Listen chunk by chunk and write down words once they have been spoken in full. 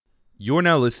You're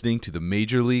now listening to the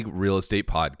Major League Real Estate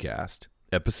Podcast,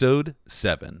 Episode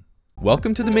 7.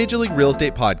 Welcome to the Major League Real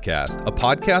Estate Podcast, a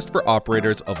podcast for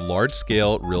operators of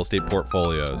large-scale real estate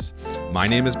portfolios. My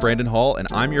name is Brandon Hall, and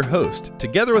I'm your host.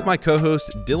 Together with my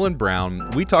co-host, Dylan Brown,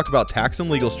 we talk about tax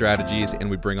and legal strategies, and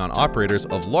we bring on operators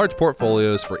of large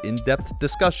portfolios for in-depth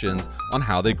discussions on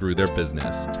how they grew their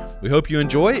business. We hope you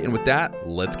enjoy, and with that,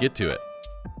 let's get to it.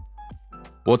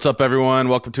 What's up, everyone?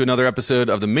 Welcome to another episode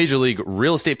of the Major League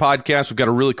Real Estate Podcast. We've got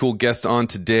a really cool guest on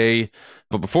today.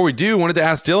 But before we do, wanted to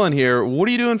ask Dylan here, what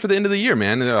are you doing for the end of the year,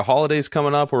 man? The holidays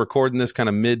coming up. We're recording this kind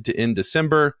of mid to end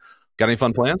December. Got any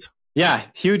fun plans? Yeah,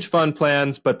 huge fun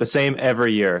plans, but the same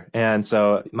every year. And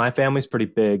so my family's pretty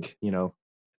big,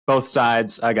 both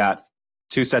sides. I got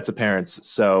two sets of parents.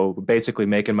 So basically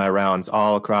making my rounds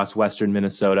all across Western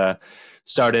Minnesota,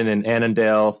 starting in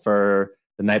Annandale for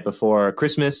the night before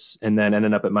Christmas, and then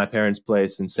ended up at my parents'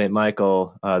 place in St.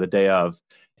 Michael the day of.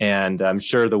 And I'm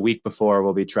sure the week before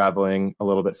we'll be traveling a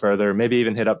little bit further, maybe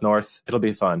even hit up north. It'll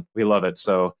be fun. We love it.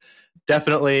 So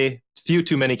definitely few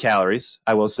too many calories,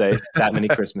 I will say, that many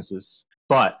Christmases,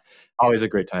 but always a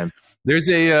great time. There's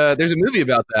a movie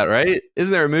about that, right?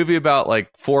 Isn't there a movie about like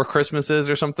 4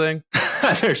 Christmases or something?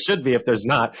 There should be if there's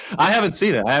not. I haven't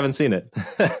seen it.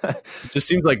 Just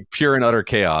seems like pure and utter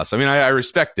chaos. I mean, I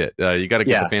respect it. You got to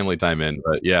get the family time in.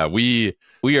 But yeah, we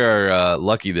are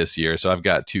lucky this year. So I've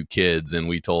got 2 kids, and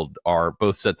we told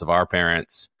both sets of our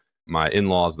parents, my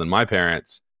in-laws, then my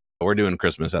parents, we're doing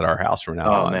Christmas at our house from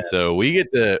now on. Man. So we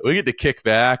get to kick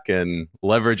back and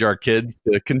leverage our kids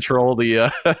to control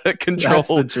the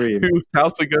whose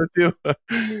house we go to.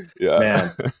 Yeah,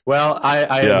 man. Well,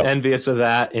 I am envious of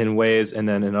that in ways, and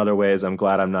then in other ways, I'm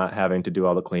glad I'm not having to do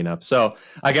all the cleanup. So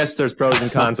I guess there's pros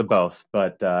and cons of both.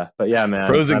 But yeah, man.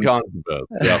 Pros and cons of both.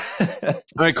 Yeah.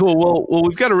 All right, cool. Well,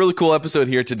 we've got a really cool episode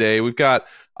here today. We've got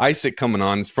Isaac coming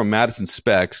on from Madison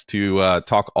Specs to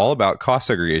talk all about cost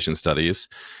segregation studies.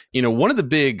 One of the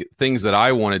big things that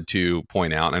I wanted to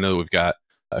point out, I know we've got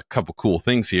a couple cool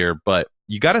things here, but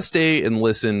you got to stay and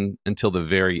listen until the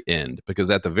very end, because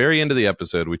at the very end of the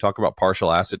episode, we talk about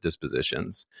partial asset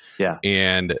dispositions. Yeah.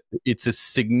 And it's a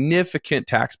significant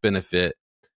tax benefit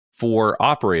for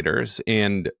operators.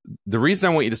 And the reason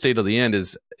I want you to stay till the end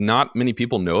is not many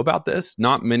people know about this.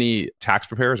 Not many tax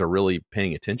preparers are really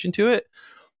paying attention to it.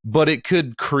 But it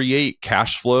could create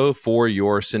cash flow for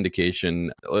your syndication,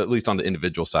 at least on the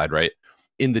individual side, right?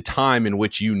 In the time in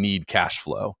which you need cash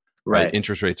flow, right?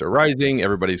 Interest rates are rising.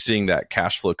 Everybody's seeing that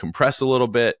cash flow compress a little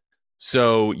bit.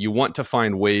 So you want to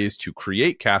find ways to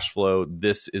create cash flow.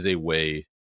 This is a way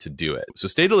to do it. So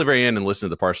stay till the very end and listen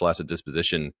to the partial asset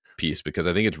disposition piece, because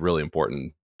I think it's really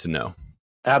important to know.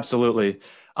 Absolutely.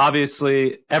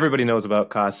 Obviously, everybody knows about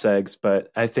cost segs,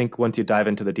 but I think once you dive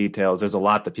into the details, there's a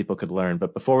lot that people could learn.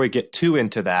 But before we get too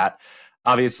into that,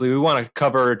 obviously, we want to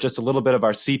cover just a little bit of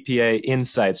our CPA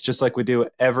insights. Just like we do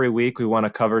every week, we want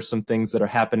to cover some things that are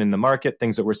happening in the market,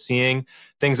 things that we're seeing,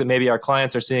 things that maybe our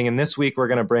clients are seeing. And this week, we're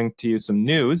going to bring to you some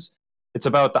news. It's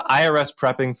about the IRS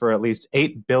prepping for at least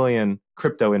 8 billion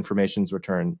crypto information's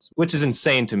returns, which is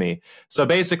insane to me. So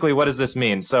basically, what does this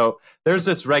mean? So there's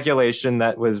this regulation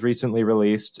that was recently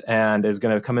released and is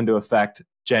going to come into effect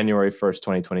January 1st,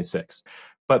 2026.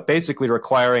 But basically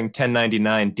requiring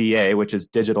 1099 DA, which is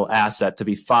digital asset, to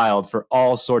be filed for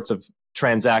all sorts of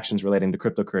transactions relating to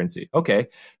cryptocurrency. Okay,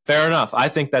 fair enough. I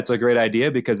think that's a great idea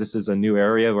because this is a new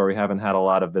area where we haven't had a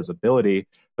lot of visibility.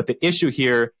 But the issue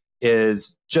here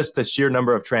is just the sheer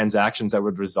number of transactions that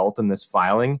would result in this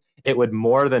filing. It would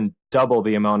more than double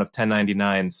the amount of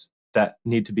 1099s that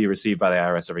need to be received by the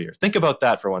IRS every year. Think about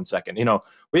that for 1 second.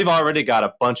 We've already got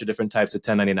a bunch of different types of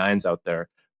 1099s out there,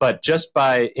 but just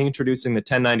by introducing the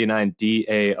 1099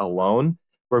 DA alone,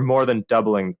 we're more than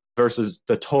doubling versus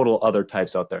the total other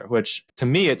types out there, which to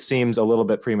me, it seems a little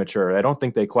bit premature. I don't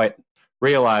think they quite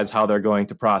realize how they're going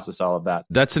to process all of that.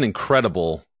 That's an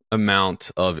incredible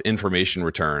amount of information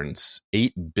returns.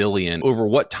 8 billion. Over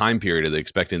what time period are they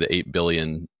expecting the 8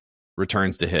 billion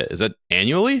returns to hit? Is that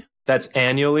annually? That's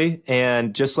annually.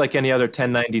 And just like any other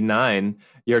 1099,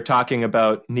 you're talking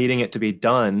about needing it to be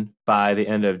done by the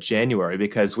end of January,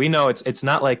 because we know it's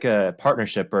not like a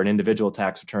partnership or an individual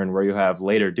tax return where you have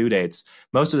later due dates.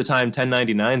 Most of the time,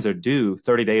 1099s are due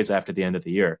 30 days after the end of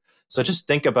the year. So just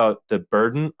think about the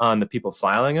burden on the people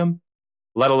filing them,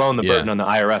 let alone the burden on the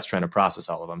IRS trying to process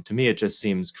all of them. To me, it just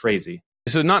seems crazy.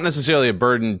 So not necessarily a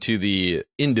burden to the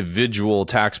individual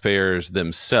taxpayers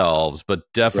themselves, but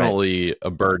definitely a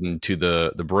burden to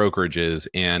the brokerages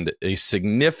and a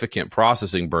significant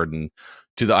processing burden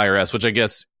to the IRS, which I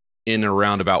guess in a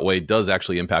roundabout way does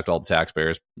actually impact all the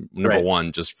taxpayers. Number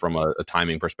one, just from a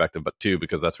timing perspective, but two,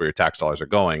 because that's where your tax dollars are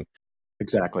going.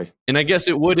 Exactly. And I guess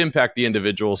it would impact the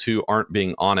individuals who aren't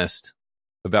being honest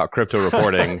about crypto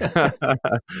reporting.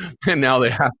 And now they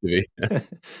have to be.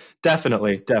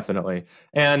 Definitely.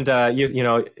 And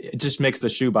it just makes the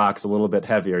shoebox a little bit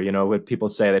heavier. You know, what people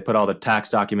say, they put all the tax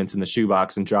documents in the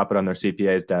shoebox and drop it on their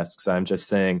CPA's desks. I'm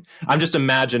just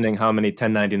imagining how many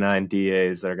 1099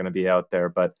 DAs are going to be out there.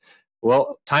 But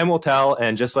well, time will tell.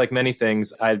 And just like many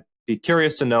things, I'd be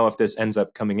curious to know if this ends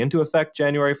up coming into effect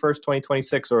January 1st,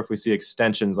 2026, or if we see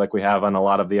extensions like we have on a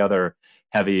lot of the other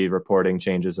heavy reporting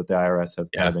changes that the IRS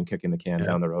have kind of been kicking the can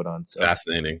down the road on. So.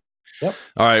 Fascinating. Yep.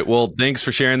 All right. Well, thanks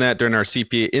for sharing that during our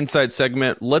CPA Insight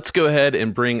segment. Let's go ahead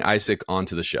and bring Isaac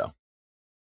onto the show.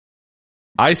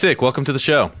 Isaac, welcome to the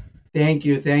show. Thank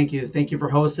you for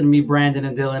hosting me, Brandon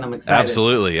and Dylan. I'm excited.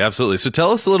 Absolutely. So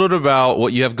tell us a little bit about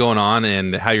what you have going on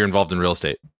and how you're involved in real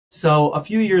estate. So a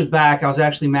few years back, I was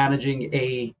actually managing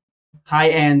a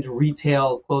high-end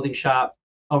retail clothing shop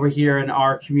over here in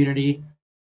our community.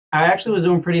 I actually was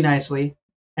doing pretty nicely,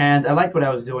 and I liked what I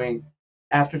was doing.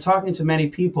 After talking to many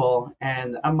people,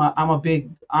 and I'm a big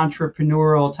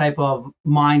entrepreneurial type of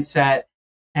mindset,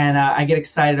 and I get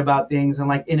excited about things and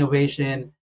like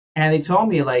innovation. And they told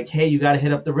me like, hey, you got to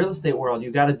hit up the real estate world.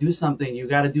 You got to do something. You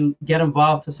got to get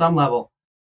involved to some level.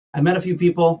 I met a few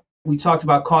people. We talked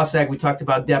about cost seg. We talked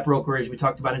about debt brokerage. We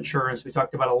talked about insurance. We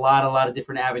talked about a lot of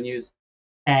different avenues.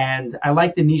 And I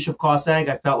like the niche of cost seg.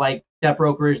 I felt like debt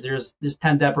brokerage, there's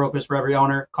 10 debt brokers for every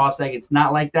owner. Cost seg, it's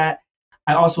not like that.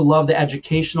 I also love the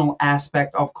educational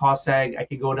aspect of cost seg. I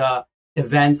could go to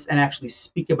events and actually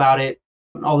speak about it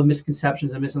and all the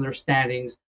misconceptions and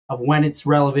misunderstandings of when it's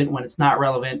relevant, when it's not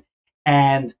relevant.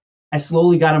 And I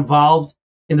slowly got involved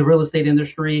in the real estate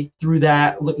industry through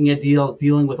that, looking at deals,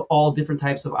 dealing with all different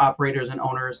types of operators and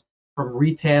owners, from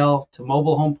retail to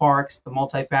mobile home parks to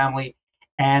multifamily.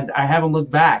 And I haven't looked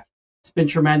back. It's been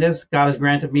tremendous. God has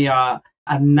granted me a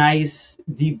nice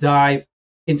deep dive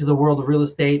into the world of real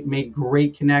estate, made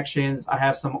great connections. I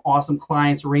have some awesome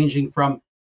clients ranging from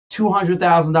 $200,000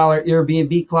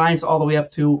 Airbnb clients all the way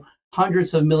up to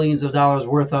hundreds of millions of dollars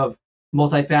worth of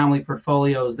multifamily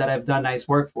portfolios that I've done nice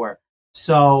work for.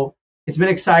 So it's been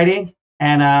exciting,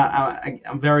 and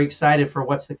I'm very excited for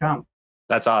what's to come.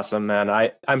 That's awesome,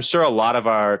 man. I'm sure a lot of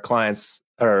our clients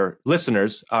or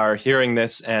listeners are hearing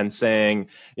this and saying,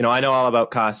 I know all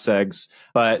about cost segs,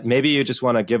 but maybe you just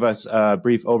want to give us a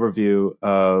brief overview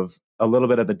of a little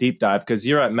bit of the deep dive, because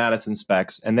you're at Madison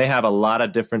Specs and they have a lot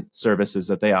of different services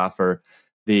that they offer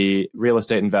the real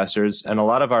estate investors. And a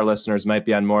lot of our listeners might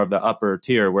be on more of the upper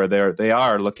tier where they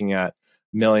are looking at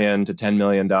 $1 million to $10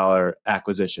 million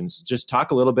acquisitions. Just talk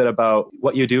a little bit about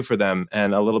what you do for them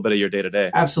and a little bit of your day to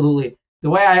day. Absolutely. The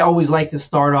way I always like to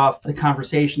start off the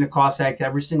conversation at Cost Seg to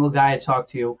every single guy I talk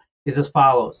to is as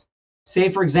follows. Say,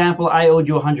 for example, I owed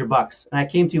you $100 and I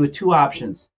came to you with two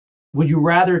options. Would you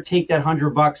rather take that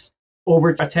 $100 over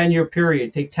a 10-year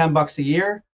period, take $10 a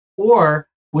year, or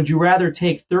would you rather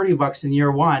take $30 in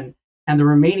year one and the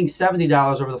remaining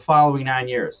 $70 over the following 9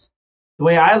 years? The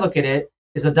way I look at it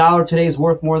is $1 today is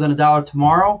worth more than $1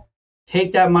 tomorrow.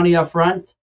 Take that money up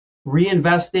front,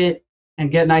 reinvest it, and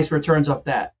get nice returns off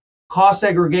that. Cost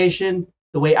segregation,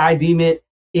 the way I deem it,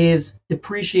 is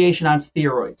depreciation on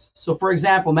steroids. So for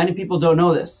example, many people don't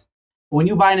know this. When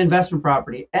you buy an investment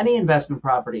property, any investment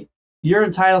property, you're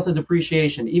entitled to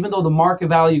depreciation. Even though the market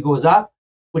value goes up,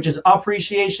 which is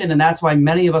appreciation, and that's why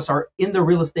many of us are in the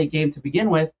real estate game to begin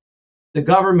with, the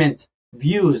government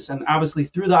views, and obviously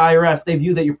through the IRS, they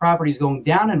view that your property is going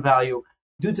down in value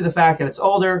due to the fact that it's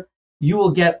older. You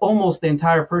will get almost the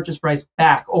entire purchase price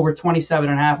back over 27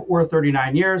 and a half or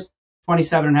 39 years,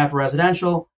 27 and a half for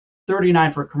residential,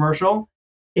 39 for commercial,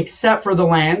 except for the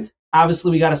land.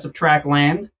 Obviously, we got to subtract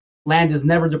land. Land is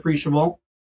never depreciable.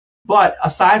 But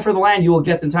aside for the land, you will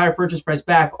get the entire purchase price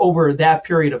back over that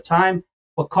period of time.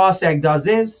 What Cost Seg does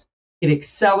is it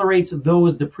accelerates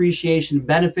those depreciation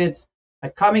benefits by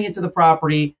coming into the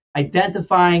property,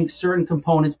 identifying certain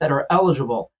components that are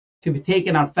eligible to be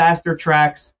taken on faster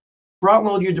tracks, front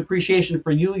load your depreciation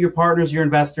for you, your partners, your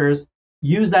investors,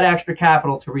 use that extra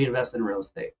capital to reinvest in real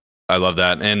estate. I love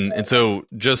that. And so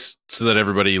just so that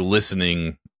everybody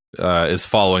listening is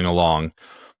following along,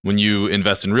 when you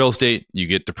invest in real estate, you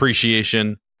get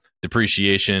depreciation.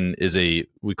 Depreciation is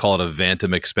we call it a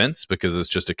Vantum expense because it's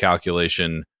just a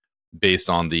calculation based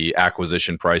on the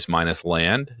acquisition price minus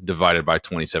land divided by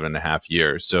 27 and a half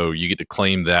years. So you get to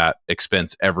claim that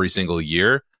expense every single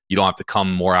year. You don't have to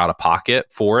come more out of pocket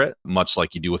for it, much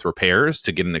like you do with repairs.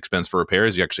 To get an expense for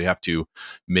repairs, you actually have to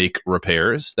make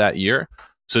repairs that year.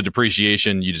 So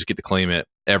depreciation, you just get to claim it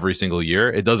every single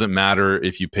year. It doesn't matter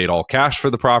if you paid all cash for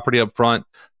the property up front.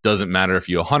 Doesn't matter if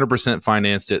you 100%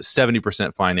 financed it,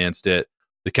 70% financed it.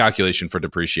 The calculation for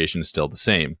depreciation is still the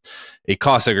same. A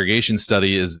cost segregation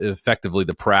study is effectively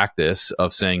the practice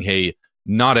of saying, hey,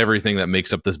 not everything that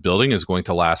makes up this building is going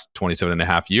to last 27 and a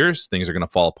half years. Things are going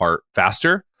to fall apart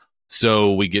faster.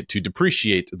 So we get to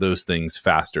depreciate those things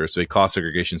faster. So a cost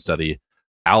segregation study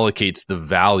allocates the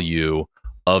value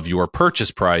of your purchase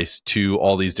price to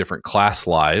all these different class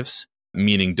lives,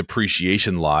 meaning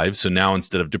depreciation lives. So now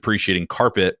instead of depreciating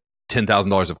carpet,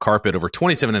 $10,000 of carpet over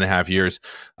 27 and a half years,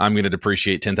 I'm going to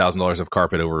depreciate $10,000 of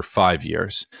carpet over 5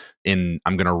 years. And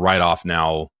I'm going to write off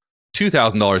now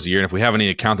 $2,000 a year. And if we have any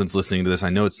accountants listening to this,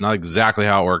 I know it's not exactly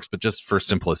how it works, but just for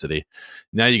simplicity,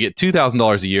 now you get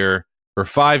 $2,000 a year for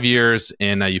 5 years,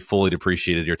 and now you fully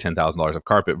depreciated your $10,000 of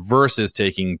carpet versus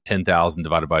taking 10,000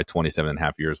 divided by 27 and a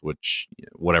half years, which,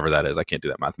 whatever that is, I can't do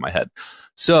that math in my head.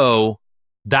 So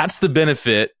that's the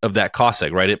benefit of that cost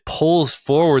seg, right? It pulls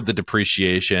forward the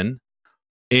depreciation.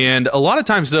 And a lot of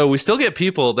times, though, we still get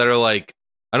people that are like,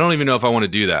 I don't even know if I want to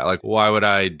do that. Like, why would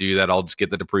I do that? I'll just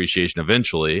get the depreciation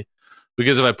eventually.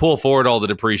 Because if I pull forward all the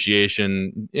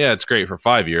depreciation, yeah, it's great for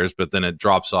 5 years, but then it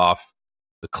drops off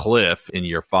the cliff in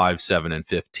year 5, 7, and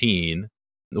 15.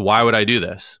 Why would I do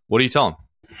this? What do you tell them?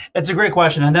 That's a great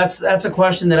question. And that's a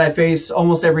question that I face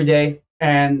almost every day.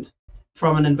 And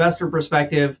from an investor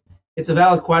perspective, it's a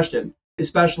valid question,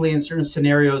 especially in certain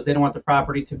scenarios. They don't want the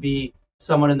property to be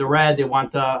somewhat in the red. They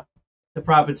want the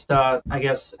profits to, I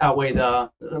guess, outweigh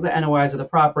the NOIs of the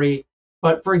property.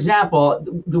 But for example,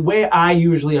 the way I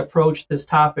usually approach this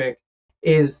topic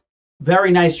is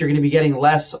very nice. You're going to be getting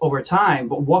less over time,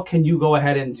 but what can you go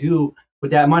ahead and do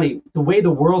with that money? The way the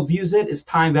world views it is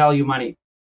time value money.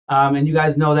 And you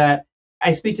guys know that.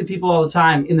 I speak to people all the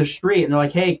time in the street, and they're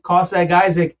like, hey, cost seg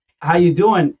Isaac, how you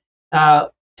doing?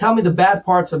 Tell me the bad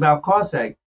parts about cost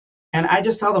seg. And I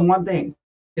just tell them one thing,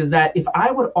 is that if I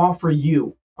would offer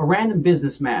you, a random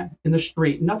businessman in the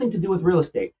street, nothing to do with real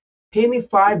estate, pay me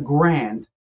 $5,000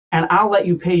 and I'll let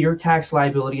you pay your tax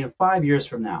liability in 5 years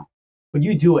from now, would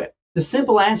you do it? The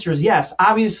simple answer is yes.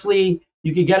 Obviously,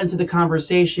 you could get into the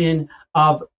conversation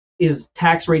of, is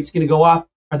tax rates going to go up?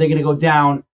 Are they going to go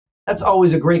down? That's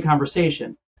always a great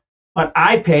conversation. But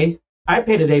I pay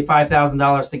today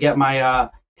 $5,000 to get my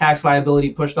tax liability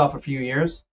pushed off a few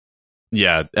years.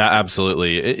 Yeah,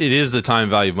 absolutely. It is the time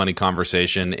value of money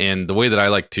conversation. And the way that I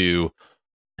like to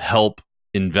help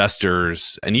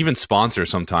investors and even sponsors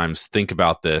sometimes think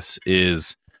about this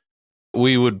is,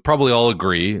 we would probably all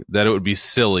agree that it would be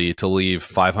silly to leave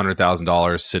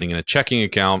 $500,000 sitting in a checking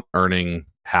account earning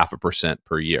 0.5%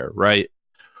 per year, right?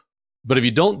 But if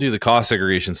you don't do the cost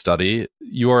segregation study,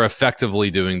 you are effectively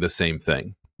doing the same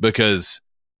thing, because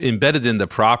embedded in the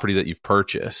property that you've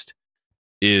purchased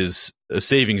is a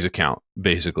savings account,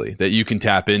 basically, that you can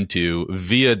tap into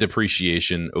via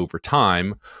depreciation over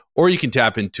time, or you can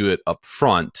tap into it up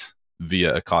front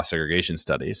via a cost segregation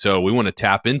study. So we want to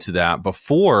tap into that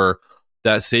before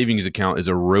that savings account is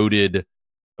eroded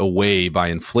away by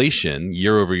inflation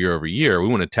year over year over year. We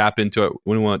want to tap into it.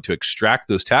 We want to extract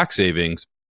those tax savings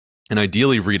and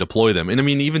ideally redeploy them. And I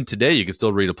mean, even today, you can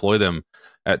still redeploy them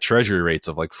at treasury rates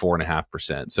of like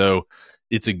 4.5%. So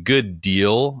it's a good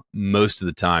deal most of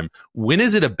the time. When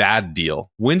is it a bad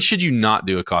deal? When should you not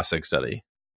do a cost seg study?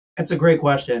 That's a great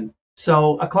question.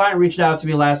 So a client reached out to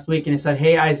me last week and he said,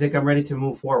 hey, Isaac, I'm ready to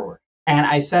move forward. And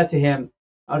I said to him,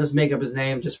 I'll just make up his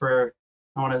name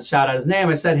I want to shout out his name.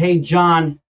 I said, hey,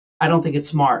 John, I don't think it's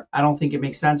smart. I don't think it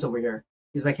makes sense over here.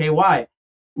 He's like, hey, why?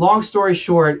 Long story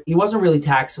short, he wasn't really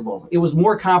taxable. It was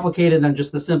more complicated than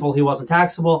just the simple he wasn't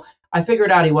taxable. I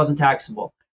figured out he wasn't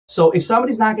taxable. So if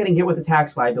somebody's not getting hit with a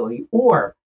tax liability,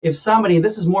 or if somebody, and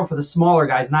this is more for the smaller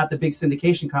guys, not the big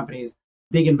syndication companies,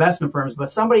 big investment firms, but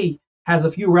somebody has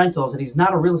a few rentals and he's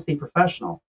not a real estate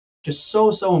professional, just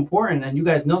so important. And you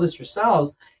guys know this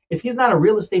yourselves. If he's not a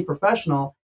real estate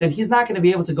professional, then he's not going to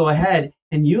be able to go ahead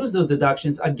and use those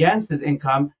deductions against his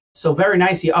income. So very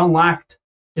nice, he unlocked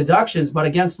deductions, but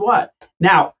against what?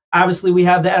 Now, obviously, we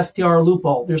have the STR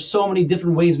loophole. There's so many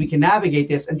different ways we can navigate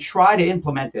this and try to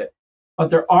implement it. But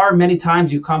there are many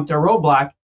times you come to a roadblock,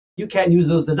 you can't use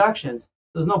those deductions.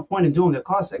 There's no point in doing a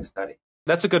cost seg study.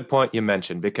 That's a good point you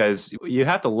mentioned, because you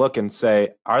have to look and say,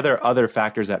 are there other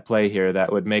factors at play here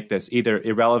that would make this either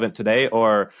irrelevant today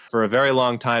or for a very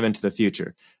long time into the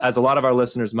future? As a lot of our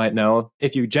listeners might know,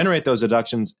 if you generate those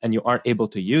deductions and you aren't able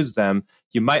to use them,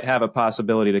 you might have a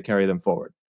possibility to carry them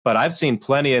forward. But I've seen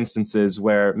plenty of instances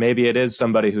where maybe it is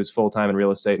somebody who's full-time in real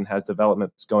estate and has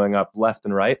developments going up left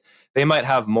and right. They might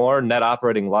have more net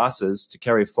operating losses to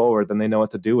carry forward than they know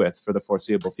what to do with for the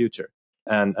foreseeable future.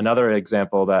 And another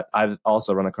example that I've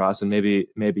also run across, and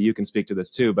maybe you can speak to this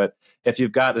too, but if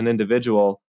you've got an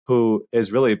individual who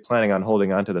is really planning on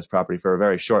holding onto this property for a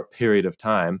very short period of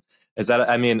time,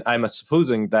 I'm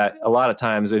supposing that a lot of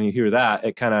times when you hear that,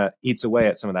 it kind of eats away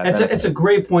at some of that. It's a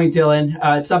great point, Dylan.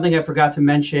 It's something I forgot to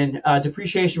mention.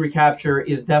 Depreciation recapture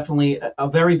is definitely a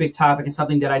very big topic and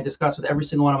something that I discuss with every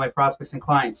single one of my prospects and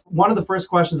clients. One of the first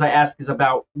questions I ask is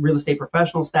about real estate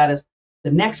professional status.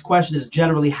 The next question is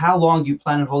generally, how long do you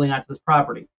plan on holding on to this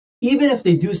property? Even if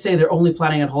they do say they're only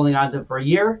planning on holding on to it for a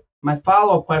year, my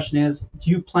follow-up question is, do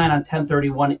you plan on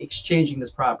 1031 exchanging this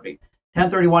property?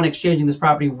 1031 exchanging this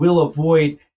property will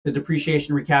avoid the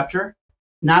depreciation recapture.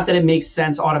 Not that it makes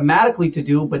sense automatically to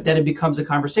do, but then it becomes a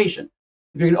conversation.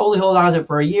 If you're going to only hold on to it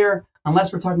for a year,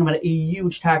 unless we're talking about a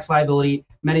huge tax liability,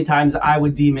 many times I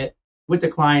would deem it with the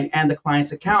client and the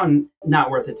client's accountant not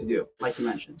worth it to do, like you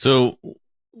mentioned. So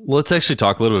let's actually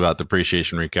talk a little bit about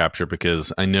depreciation recapture,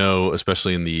 because I know,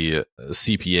 especially in the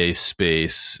CPA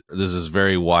space, there's this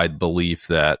very wide belief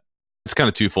that it's kind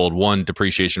of twofold. One,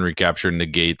 depreciation recapture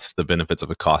negates the benefits of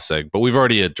a cost seg, but we've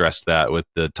already addressed that with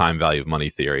the time value of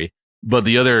money theory. But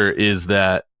the other is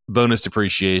that bonus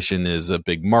depreciation is a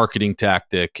big marketing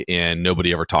tactic and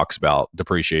nobody ever talks about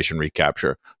depreciation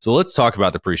recapture. So let's talk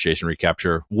about depreciation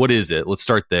recapture. What is it? Let's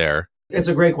start there. It's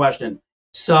a great question.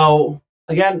 So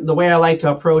again, the way I like to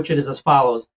approach it is as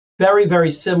follows. Very, very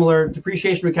similar.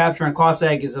 Depreciation recapture and cost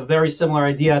seg is a very similar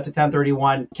idea to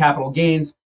 1031 capital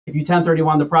gains. If you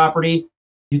 1031 the property,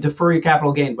 you defer your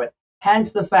capital gain. But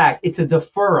hence the fact it's a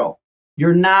deferral.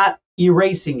 You're not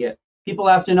erasing it. People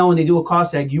have to know when they do a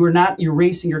cost seg, you are not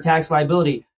erasing your tax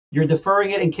liability. You're deferring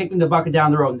it and kicking the bucket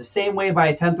down the road. In the same way by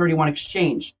a 1031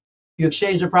 exchange. If you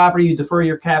exchange the property, you defer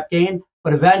your cap gain.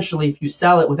 But eventually, if you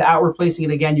sell it without replacing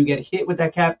it again, you get hit with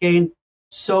that cap gain.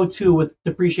 So too with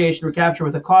depreciation recapture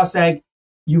with a cost seg,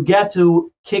 you get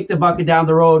to kick the bucket down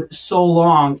the road so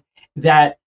long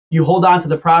that you hold on to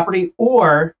the property,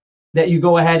 or that you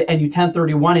go ahead and you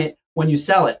 1031 it when you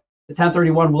sell it. The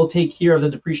 1031 will take care of the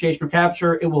depreciation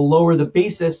recapture. It will lower the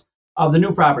basis of the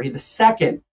new property. The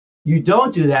second you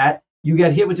don't do that, you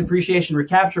get hit with depreciation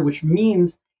recapture, which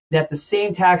means that the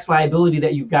same tax liability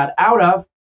that you got out of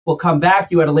will come back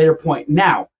to you at a later point.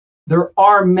 Now, there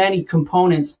are many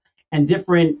components and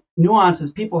different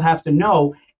nuances people have to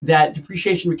know that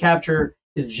depreciation recapture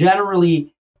is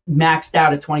generally maxed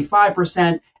out at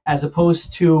 25%, as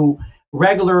opposed to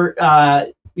regular,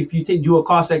 if you do a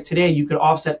cost seg today, you could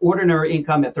offset ordinary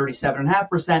income at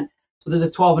 37.5%. So there's a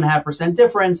 12.5%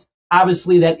 difference.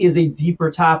 Obviously, that is a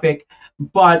deeper topic,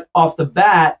 but off the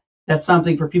bat, that's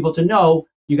something for people to know.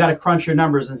 You got to crunch your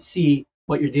numbers and see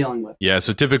what you're dealing with. Yeah,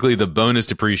 so typically the bonus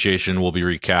depreciation will be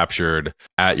recaptured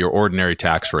at your ordinary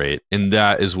tax rate. And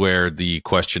that is where the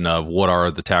question of what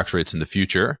are the tax rates in the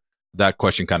future, that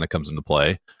question kind of comes into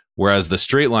play. Whereas the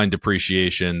straight line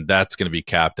depreciation, that's going to be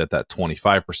capped at that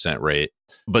 25% rate.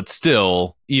 But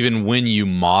still, even when you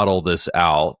model this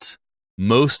out,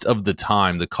 most of the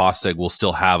time, the cost seg will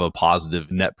still have a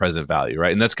positive net present value,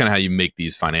 right? And that's kind of how you make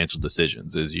these financial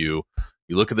decisions, is you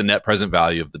look at the net present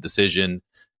value of the decision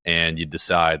and you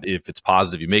decide if it's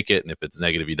positive, you make it, and if it's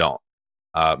negative, you don't.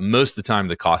 Most of the time,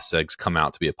 the cost segs come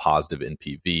out to be a positive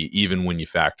NPV, even when you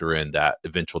factor in that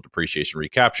eventual depreciation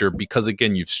recapture, because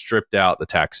again, you've stripped out the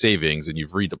tax savings and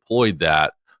you've redeployed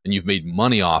that and you've made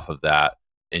money off of that.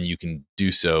 And you can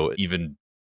do so even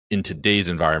in today's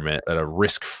environment at a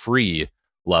risk-free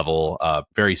level,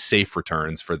 very safe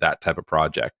returns for that type of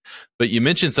project. But you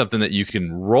mentioned something that you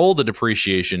can roll the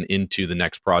depreciation into the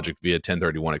next project via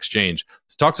 1031 exchange.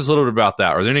 So talk to us a little bit about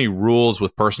that. Are there any rules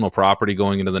with personal property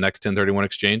going into the next 1031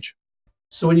 exchange?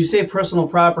 So when you say personal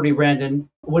property, Brandon,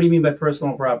 what do you mean by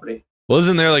personal property? Well,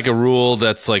 isn't there like a rule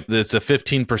that's like, it's a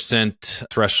 15%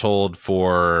 threshold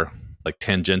for like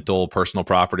tangential personal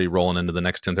property rolling into the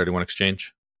next 1031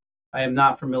 exchange? I am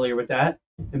not familiar with that.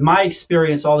 In my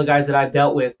experience, all the guys that I've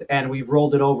dealt with, and we've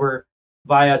rolled it over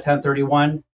via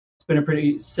 1031, it's been a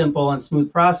pretty simple and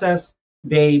smooth process.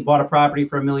 They bought a property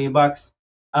for $1 million.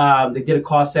 They did a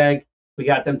cost seg. We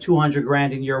got them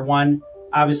 $200,000 in year one.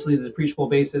 Obviously, the depreciable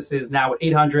basis is now at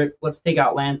 $800,000. Let's take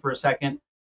out land for a second.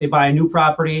 They buy a new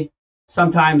property.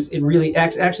 Sometimes it really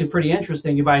actually pretty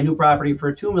interesting. You buy a new property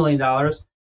for $2 million.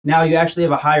 Now you actually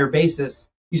have a higher basis.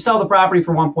 You sell the property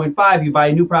for 1.5. You buy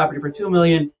a new property for $2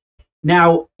 million.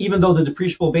 Now, even though the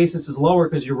depreciable basis is lower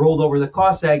because you rolled over the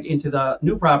cost seg into the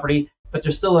new property, but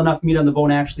there's still enough meat on the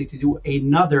bone actually to do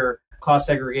another cost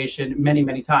segregation many,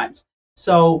 many times.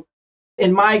 So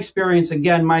in my experience,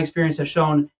 again, my experience has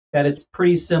shown that it's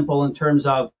pretty simple in terms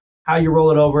of how you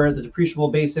roll it over. The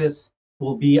depreciable basis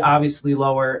will be obviously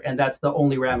lower, and that's the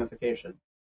only ramification.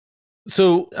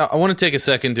 So I want to take a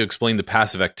second to explain the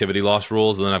passive activity loss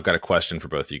rules, and then I've got a question for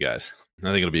both of you guys. I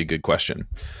think it'll be a good question.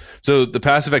 So the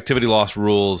passive activity loss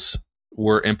rules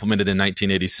were implemented in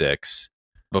 1986.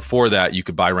 Before that, you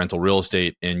could buy rental real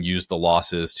estate and use the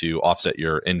losses to offset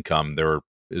your income. There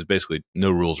was basically no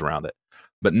rules around it.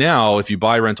 But now, if you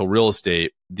buy rental real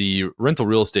estate, the rental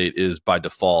real estate is by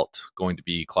default going to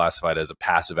be classified as a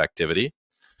passive activity.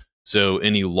 So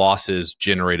any losses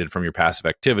generated from your passive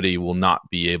activity will not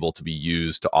be able to be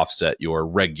used to offset your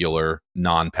regular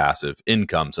non-passive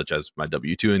income, such as my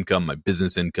W-2 income, my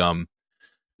business income.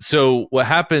 So what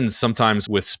happens sometimes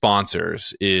with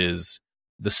sponsors is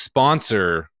the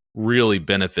sponsor really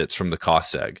benefits from the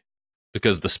cost seg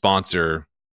because the sponsor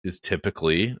is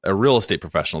typically a real estate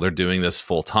professional. They're doing this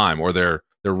full time, or they're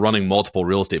running multiple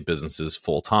real estate businesses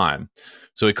full time.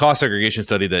 So a cost segregation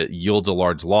study that yields a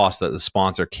large loss that the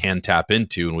sponsor can tap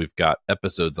into, and we've got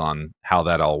episodes on how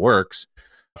that all works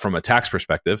from a tax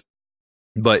perspective.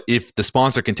 But if the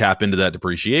sponsor can tap into that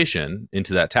depreciation,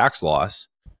 into that tax loss,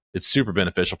 it's super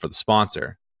beneficial for the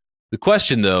sponsor. The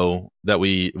question, though, that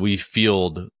we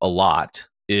field a lot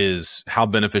is how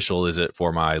beneficial is it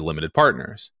for my limited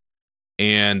partners?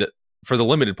 And for the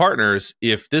limited partners,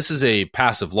 if this is a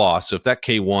passive loss, so if that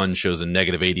K1 shows a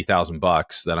negative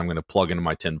 $80,000 that I'm going to plug into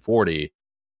my 1040,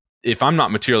 if I'm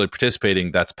not materially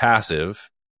participating, that's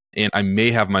passive. And I may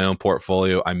have my own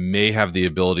portfolio. I may have the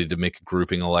ability to make a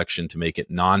grouping election to make it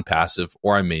non-passive,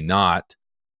 or I may not.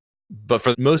 But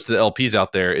for most of the LPs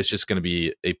out there, it's just going to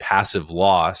be a passive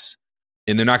loss,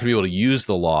 and they're not going to be able to use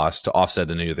the loss to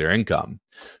offset any of their income.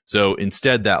 So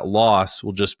instead, that loss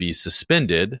will just be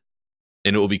suspended,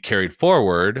 and it will be carried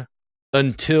forward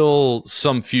until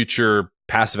some future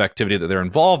passive activity that they're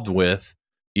involved with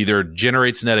either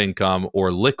generates net income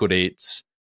or liquidates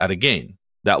at a gain.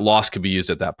 That loss could be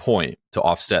used at that point to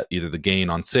offset either the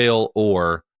gain on sale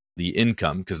or the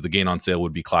income, because the gain on sale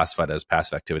would be classified as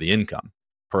passive activity income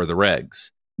per the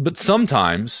regs. But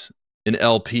sometimes an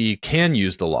LP can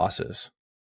use the losses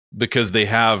because they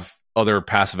have other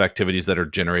passive activities that are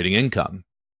generating income,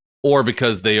 or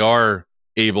because they are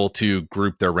able to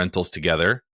group their rentals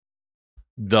together,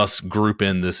 thus group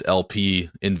in this LP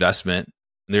investment.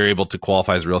 They're able to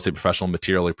qualify as a real estate professional and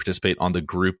materially participate on the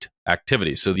grouped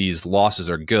activity. So these losses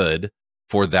are good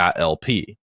for that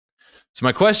LP. So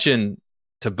my question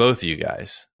to both of you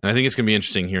guys, and I think it's going to be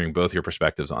interesting hearing both your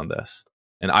perspectives on this,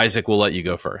 and Isaac, we'll let you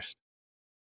go first.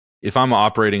 If I'm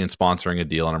operating and sponsoring a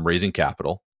deal and I'm raising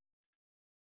capital,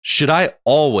 should I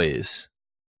always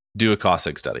do a cost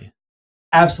seg study?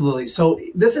 Absolutely. So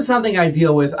this is something I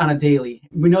deal with on a daily.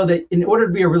 We know that in order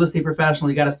to be a real estate professional,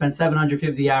 you got to spend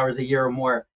 750 hours a year or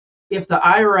more. If the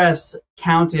IRS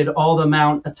counted all the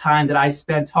amount of time that I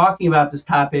spent talking about this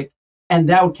topic, and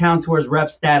that would count towards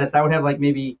rep status, I would have like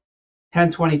maybe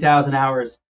 10, 20,000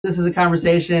 hours. This is a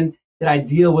conversation that I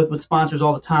deal with sponsors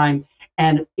all the time.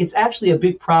 And it's actually a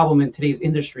big problem in today's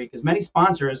industry because many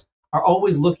sponsors are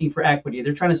always looking for equity.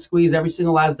 They're trying to squeeze every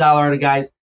single last dollar out of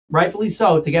guys, rightfully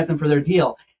so, to get them for their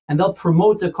deal. And they'll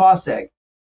promote the cost seg.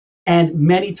 And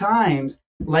many times,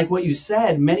 like what you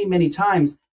said, many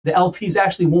times, the LPs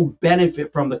actually won't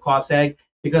benefit from the cost seg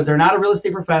because they're not a real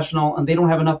estate professional and they don't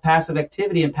have enough passive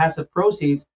activity and passive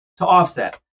proceeds to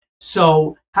offset.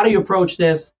 So how do you approach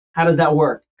this? How does that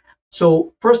work?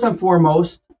 So first and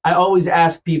foremost, I always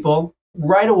ask people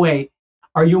right away,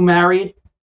 are you married?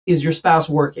 Is your spouse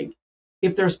working?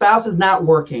 If their spouse is not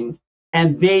working,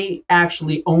 and they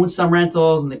actually own some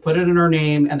rentals and they put it in her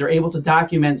name and they're able to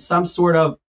document some sort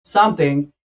of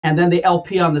something, and then they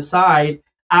LP on the side,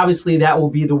 obviously that will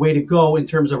be the way to go in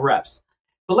terms of reps.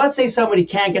 But let's say somebody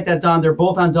can't get that done. They're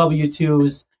both on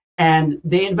W-2s and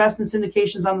they invest in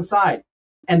syndications on the side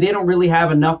and they don't really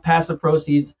have enough passive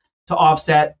proceeds to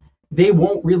offset. They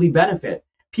won't really benefit.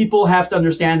 People have to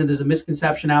understand that there's a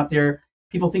misconception out there.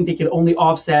 People think they can only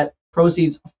offset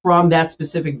proceeds from that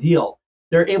specific deal.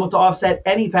 They're able to offset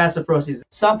any passive proceeds.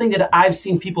 Something that I've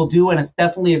seen people do, and it's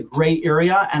definitely a gray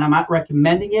area, and I'm not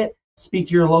recommending it. Speak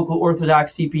to your local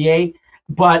orthodox CPA.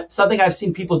 But something I've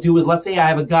seen people do is, let's say I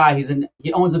have a guy,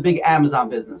 he owns a big Amazon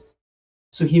business.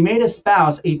 So he made his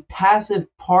spouse a passive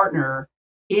partner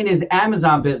in his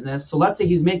Amazon business. So let's say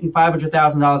he's making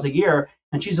 $500,000 a year,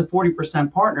 and she's a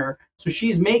 40% partner. So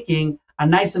she's making a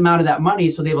nice amount of that money.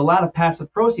 So they have a lot of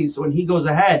passive proceeds. So when he goes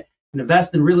ahead and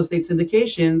invests in real estate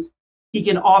syndications, he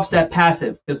can offset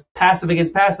passive, because passive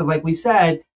against passive, like we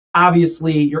said,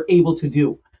 obviously you're able to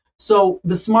do. So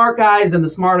the smart guys and the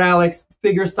smart Alex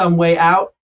figure some way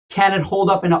out. Can it hold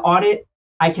up in an audit?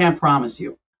 I can't promise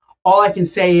you. All I can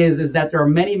say is that there are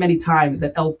many, many times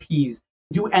that LPs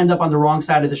do end up on the wrong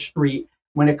side of the street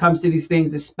when it comes to these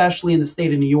things, especially in the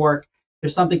state of New York.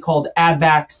 There's something called add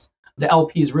backs. The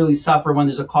LPs really suffer when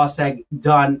there's a cost seg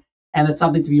done, and it's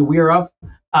something to be aware of.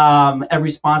 Every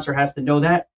sponsor has to know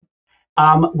that.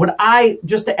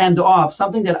 Just to end off,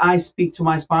 something that I speak to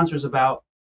my sponsors about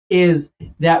is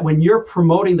that when you're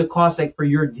promoting the cost seg for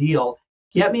your deal,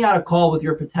 get me on a call with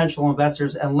your potential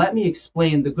investors and let me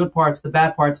explain the good parts, the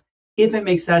bad parts, if it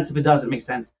makes sense, if it doesn't make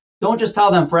sense. Don't just tell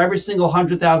them for every single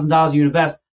 $100,000 you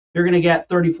invest, you're going to get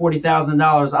 $30,000,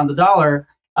 $40,000 on the dollar,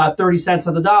 30 cents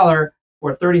on the dollar,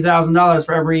 or $30,000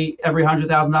 for every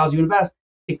 $100,000 you invest.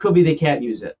 It could be they can't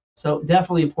use it. So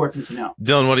definitely important to know.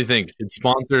 Dylan, what do you think? Should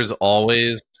sponsors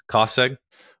always cost seg?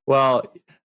 Well,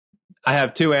 I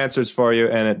have two answers for you,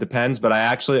 and it depends, but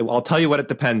I'll tell you what it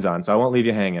depends on, so I won't leave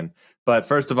you hanging. But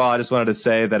first of all, I just wanted to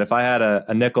say that if I had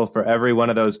a nickel for every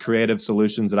one of those creative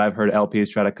solutions that I've heard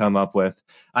LPs try to come up with,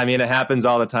 I mean, it happens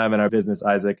all the time in our business,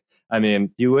 Isaac. I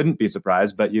mean, you wouldn't be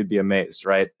surprised, but you'd be amazed,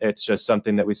 right? It's just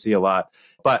something that we see a lot.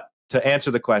 But to answer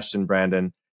the question,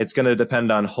 Brandon, it's going to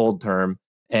depend on hold term.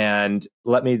 And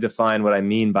let me define what I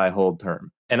mean by hold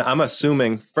term. And I'm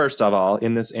assuming, first of all,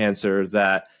 in this answer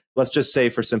that, let's just say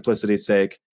for simplicity's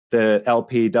sake, the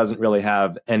LP doesn't really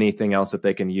have anything else that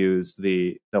they can use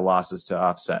the losses to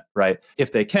offset, right?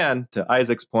 If they can, to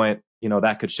Isaac's point,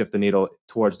 that could shift the needle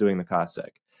towards doing the cost seg.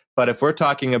 But if we're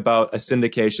talking about a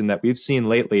syndication that we've seen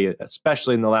lately,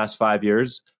 especially in the last 5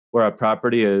 years, where a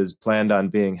property is planned on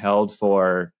being held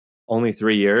for only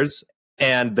 3 years,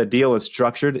 and the deal is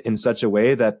structured in such a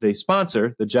way that the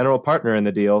sponsor, the general partner in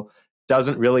the deal,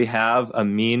 doesn't really have a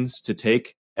means to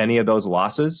take any of those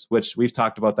losses, which we've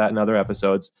talked about that in other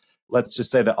episodes. Let's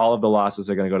just say that all of the losses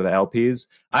are going to go to the LPs.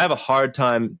 I have a hard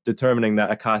time determining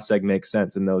that a cost seg makes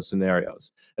sense in those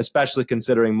scenarios, especially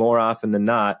considering more often than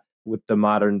not, with the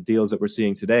modern deals that we're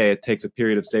seeing today, it takes a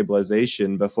period of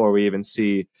stabilization before we even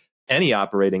see any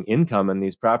operating income in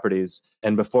these properties.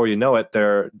 And before you know it,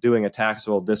 they're doing a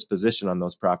taxable disposition on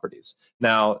those properties.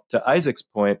 Now, to Isaac's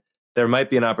point, there might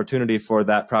be an opportunity for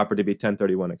that property to be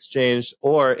 1031 exchanged,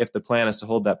 or if the plan is to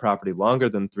hold that property longer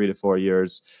than 3 to 4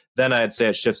 years, then I'd say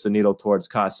it shifts the needle towards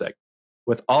cost seg.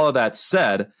 With all of that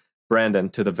said, Brandon,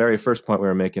 to the very first point we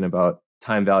were making about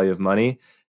time value of money,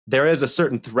 there is a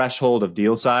certain threshold of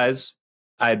deal size.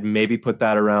 I'd maybe put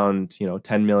that around,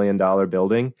 $10 million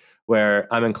building, where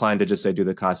I'm inclined to just say do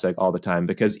the cost seg all the time,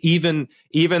 because even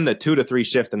the 2 to 3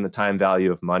 shift in the time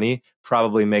value of money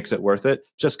probably makes it worth it.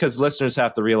 Just because listeners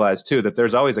have to realize too that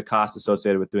there's always a cost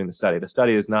associated with doing the study. The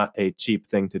study is not a cheap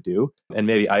thing to do, and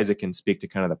maybe Isaac can speak to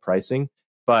kind of the pricing.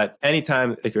 But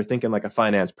anytime, if you're thinking like a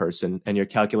finance person and you're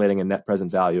calculating a net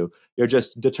present value, you're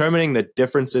just determining the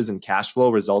differences in cash flow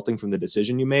resulting from the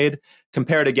decision you made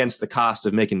compared against the cost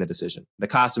of making the decision. The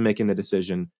cost of making the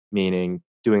decision, meaning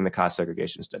doing the cost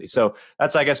segregation study. So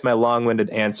that's, I guess, my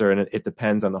long-winded answer. And it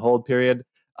depends on the hold period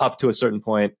up to a certain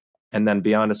point. And then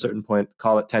beyond a certain point,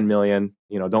 call it 10 million.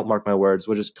 Don't mark my words.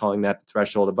 We're just calling that the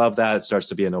threshold. Above that, it starts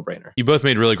to be a no-brainer. You both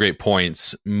made really great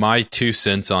points. My 2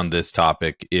 cents on this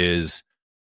topic is,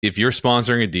 if you're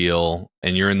sponsoring a deal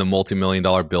and you're in the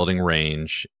multi-million-dollar building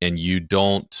range and you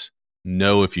don't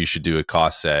know if you should do a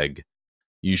cost seg,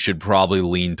 you should probably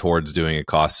lean towards doing a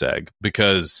cost seg,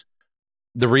 because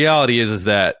the reality is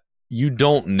that you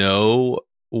don't know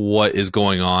what is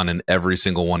going on in every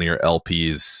single one of your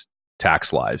LPs'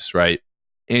 tax lives, right?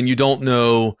 And you don't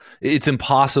know, it's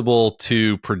impossible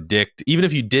to predict, even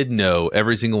if you did know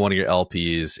every single one of your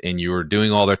LPs and you were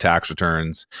doing all their tax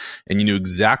returns and you knew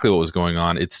exactly what was going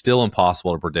on, it's still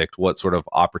impossible to predict what sort of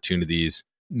opportunities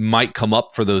might come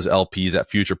up for those LPs at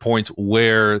future points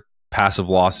where passive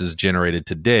losses generated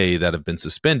today that have been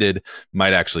suspended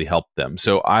might actually help them.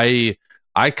 So I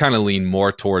kind of lean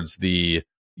more towards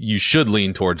you should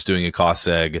lean towards doing a cost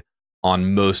seg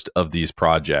on most of these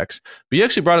projects. But you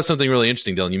actually brought up something really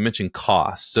interesting, Dylan. You mentioned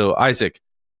cost. So Isaac,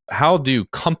 how do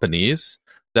companies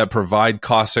that provide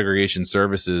cost segregation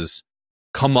services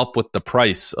come up with the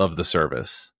price of the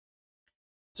service?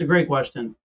 It's a great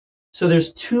question. So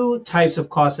there's 2 types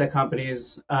of cost seg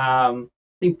companies. I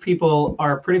think people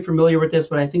are pretty familiar with this,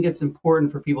 but I think it's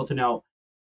important for people to know.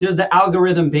 There's the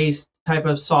algorithm-based type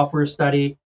of software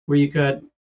study where you could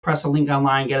press a link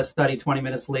online, get a study 20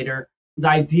 minutes later. The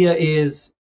idea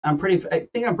is, I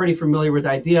think I'm pretty familiar with the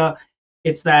idea.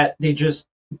 It's that they just,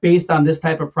 based on this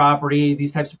type of property,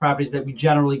 these types of properties that we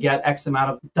generally get X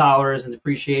amount of dollars in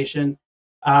depreciation,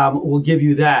 will give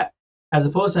you that. As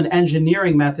opposed to an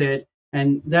engineering method,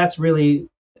 and that's really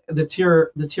the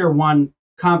tier one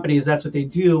companies, that's what they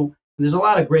do. And there's a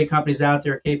lot of great companies out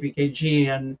there, KPKG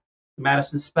and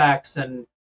Madison Specs and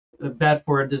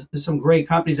Bedford. There's some great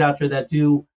companies out there that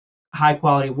do high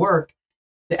quality work.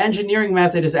 The engineering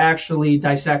method is actually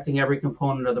dissecting every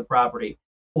component of the property.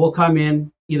 We'll come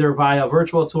in either via a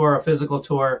virtual tour or a physical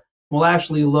tour. We'll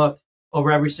actually look over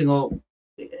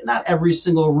not every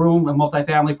single room. A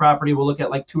multifamily property, we'll look at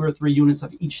like 2 or 3 units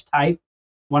of each type,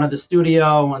 one of the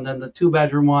studio and then the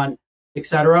 2-bedroom one,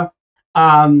 etc.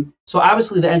 So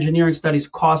obviously the engineering studies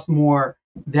cost more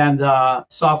than the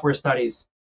software studies.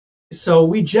 So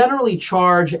we generally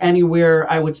charge anywhere,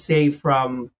 I would say,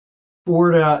 from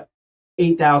 $4,000 to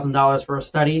 $8,000 for a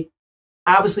study.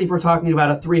 Obviously, if we're talking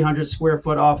about a 300 square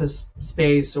foot office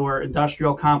space or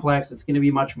industrial complex, it's going to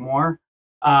be much more.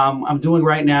 I'm doing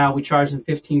right now, we charge them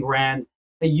 15 grand,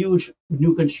 a huge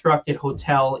new constructed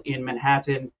hotel in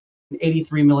Manhattan, an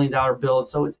 $83 million build.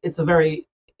 So it's a very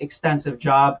extensive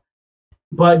job.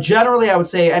 But generally, I would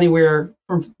say anywhere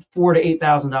from $4,000 to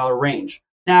 $8,000 range.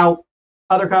 Now,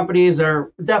 other companies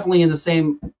are definitely in the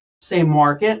same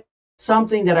market.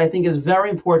 Something that I think is very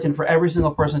important for every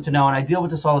single person to know, and I deal with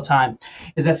this all the time,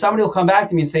 is that somebody will come back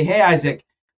to me and say, hey, Isaac,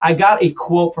 I got a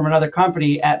quote from another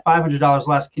company at $500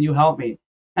 less. Can you help me?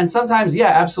 And sometimes, yeah,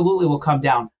 absolutely will come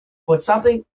down. But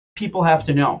something people have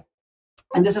to know,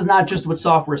 and this is not just with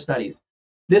software studies.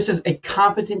 This is a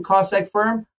competent cost seg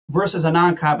firm versus a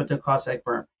non-competent cost seg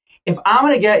firm. If I'm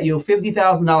going to get you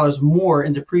 $50,000 more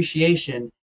in depreciation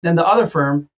than the other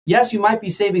firm, yes, you might be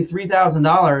saving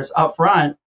 $3,000 up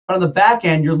front, but on the back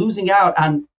end, you're losing out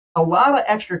on a lot of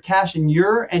extra cash in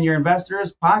your and your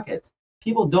investors' pockets.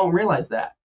 People don't realize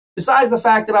that. Besides the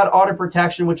fact about audit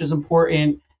protection, which is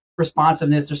important,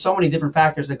 responsiveness, there's so many different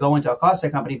factors that go into a cost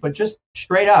seg company, but just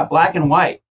straight up, black and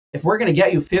white, if we're going to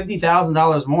get you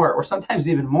 $50,000 more, or sometimes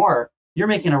even more, you're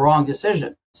making a wrong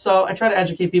decision. So I try to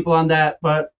educate people on that,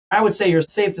 but I would say you're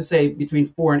safe to say between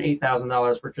 $4,000 and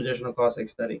 $8,000 for traditional cost seg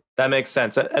study. That makes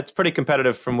sense. That's pretty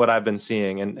competitive from what I've been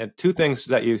seeing. And 2 things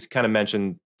that you kind of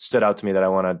mentioned stood out to me that I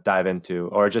want to dive into,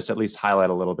 or just at least highlight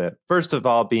a little bit. First of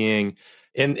all, being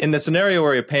in the scenario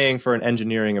where you're paying for an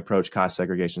engineering approach cost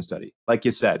segregation study, like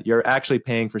you said, you're actually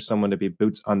paying for someone to be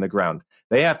boots on the ground.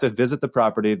 They have to visit the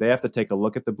property. They have to take a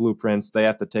look at the blueprints. They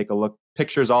have to take a look,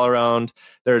 pictures all around.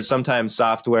 There's sometimes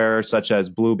software such as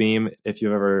Bluebeam, if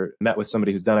you've ever met with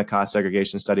somebody who's done a cost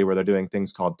segregation study where they're doing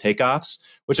things called takeoffs,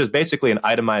 which is basically an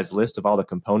itemized list of all the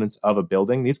components of a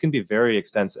building. These can be very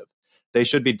extensive. They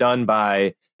should be done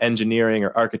by engineering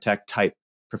or architect type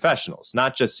professionals,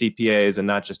 not just CPAs and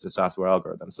not just a software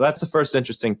algorithm. So that's the first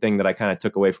interesting thing that I kind of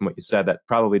took away from what you said that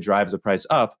probably drives the price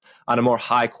up on a more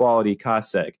high quality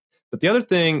cost seg. But the other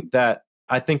thing that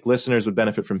I think listeners would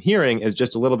benefit from hearing is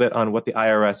just a little bit on what the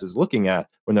IRS is looking at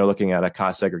when they're looking at a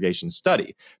cost segregation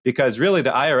study. Because really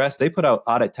the IRS, they put out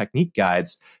audit technique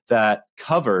guides that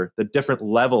cover the different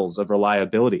levels of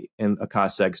reliability in a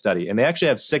cost seg study. And they actually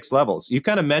have 6 levels. You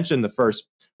kind of mentioned the first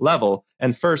level,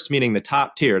 and first meaning the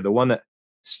top tier, the one that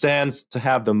stands to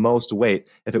have the most weight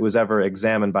if it was ever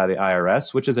examined by the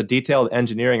IRS, which is a detailed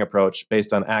engineering approach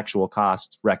based on actual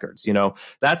cost records. You know,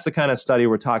 that's the kind of study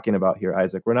we're talking about here,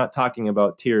 Isaac. We're not talking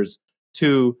about tiers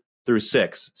 2 through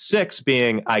 6. 6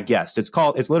 being, I guessed. It's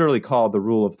literally called the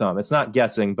rule of thumb. It's not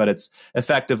guessing, but it's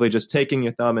effectively just taking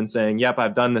your thumb and saying, yep,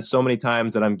 I've done this so many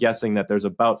times that I'm guessing that there's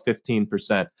about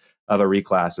 15% of a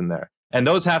reclass in there. And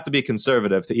those have to be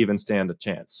conservative to even stand a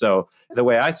chance. So the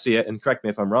way I see it, and correct me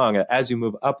if I'm wrong, as you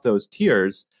move up those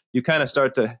tiers, you kind of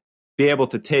start to be able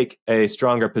to take a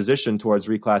stronger position towards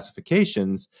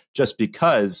reclassifications just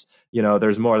because, you know,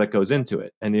 there's more that goes into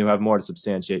it and you have more to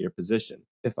substantiate your position.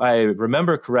 If I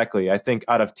remember correctly, I think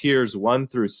out of tiers 1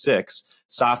 through 6,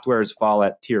 softwares fall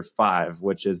at tier 5,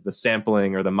 which is the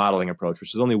sampling or the modeling approach,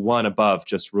 which is only one above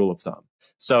just rule of thumb.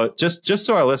 So just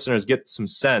so our listeners get some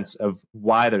sense of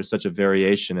why there's such a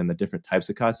variation in the different types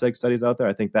of cost seg studies out there,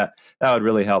 I think that would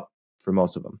really help for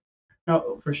most of them.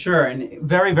 No, for sure. And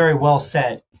very, very well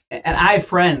said. And I have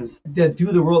friends that do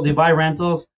the rule, they buy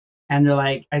rentals and they're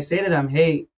like, I say to them,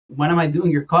 hey, when am I doing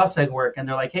your cost seg work? And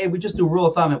they're like, hey, we just do rule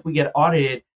of thumb. If we get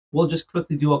audited, we'll just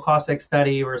quickly do a cost seg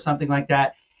study or something like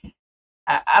that.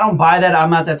 I don't buy that. I'm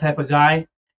not that type of guy.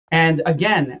 And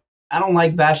again, I don't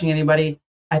like bashing anybody.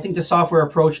 I think the software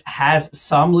approach has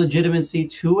some legitimacy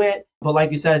to it, but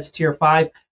like you said, it's tier 5.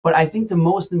 But I think the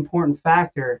most important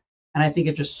factor, and I think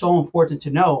it's just so important to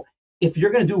know, if you're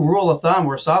going to do rule of thumb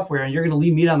or software and you're going to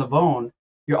leave meat on the bone,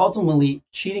 you're ultimately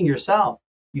cheating yourself.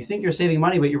 You think you're saving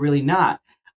money, but you're really not.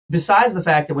 Besides the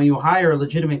fact that when you hire a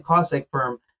legitimate cost seg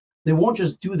firm, they won't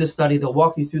just do the study, they'll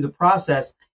walk you through the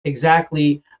process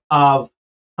exactly of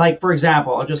Like, for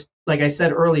example, like I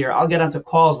said earlier, I'll get onto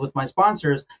calls with my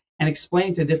sponsors and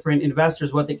explain to different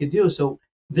investors what they could do. So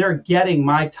they're getting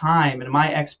my time and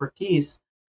my expertise.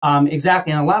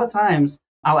 Exactly. And a lot of times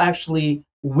I'll actually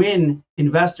win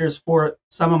investors for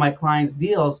some of my clients'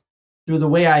 deals through the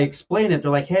way I explain it. They're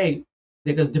like, hey,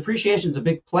 because depreciation is a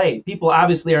big play. People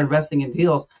obviously are investing in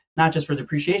deals, not just for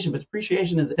depreciation, but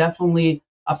depreciation is definitely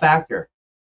a factor.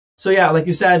 So yeah, like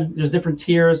you said, there's different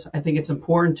tiers. I think it's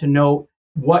important to know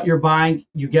what you're buying.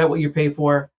 You get what you pay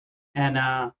for, and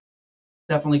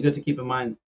definitely good to keep in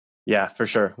mind. Yeah, for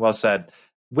sure. Well said.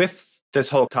 With this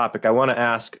whole topic, I want to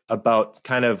ask about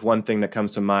kind of one thing that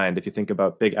comes to mind if you think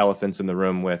about big elephants in the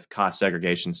room with cost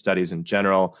segregation studies in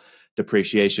general,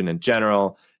 depreciation in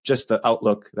general, just the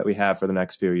outlook that we have for the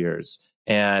next few years.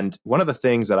 And one of the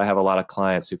things that I have a lot of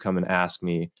clients who come and ask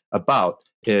me about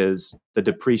is the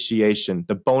depreciation,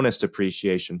 the bonus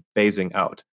depreciation phasing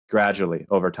out gradually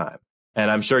over time. And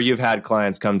I'm sure you've had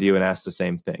clients come to you and ask the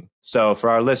same thing. So for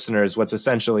our listeners, what's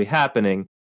essentially happening,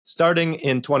 starting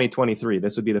in 2023,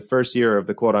 this would be the first year of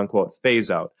the quote unquote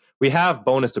phase out. We have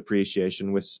bonus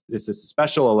depreciation, which is this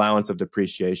special allowance of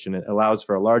depreciation. It allows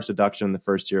for a large deduction in the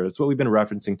first year. That's what we've been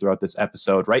referencing throughout this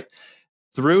episode, right?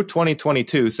 Through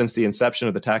 2022, since the inception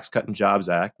of the Tax Cut and Jobs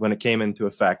Act, when it came into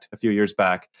effect a few years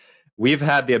back, we've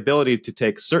had the ability to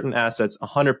take certain assets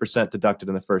 100% deducted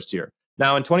in the first year.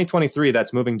 Now, in 2023,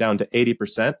 that's moving down to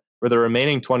 80%, where the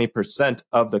remaining 20%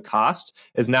 of the cost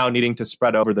is now needing to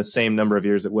spread over the same number of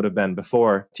years it would have been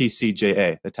before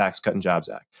TCJA, the Tax Cut and Jobs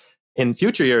Act. In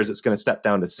future years, it's going to step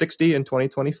down to 60 in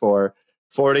 2024,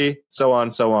 40, so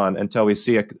on, until we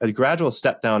see a gradual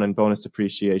step down in bonus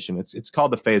depreciation. It's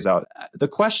called the phase out. The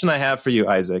question I have for you,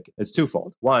 Isaac, is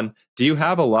twofold. One, do you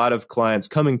have a lot of clients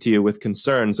coming to you with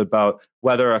concerns about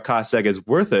whether a cost seg is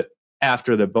worth it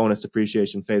after the bonus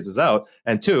depreciation phases out?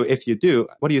 And two, if you do,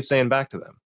 what are you saying back to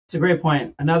them? It's a great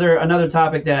point. Another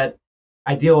topic that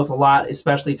I deal with a lot,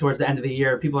 especially towards the end of the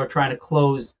year. People are trying to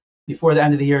close before the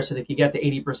end of the year so they can get to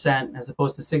 80% as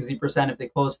opposed to 60% if they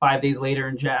close 5 days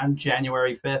later on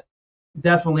January 5th.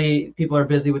 Definitely people are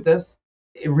busy with this.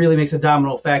 It really makes a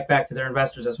domino effect back to their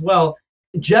investors as well.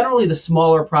 Generally, the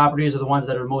smaller properties are the ones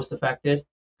that are most affected,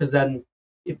 because then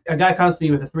if a guy comes to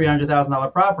me with a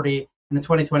 $300,000 property and in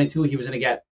 2022 he was going to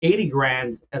get 80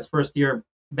 grand as first year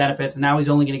benefits, and now he's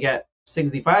only going to get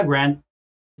 65 grand,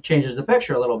 it changes the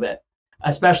picture a little bit,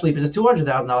 especially if it's a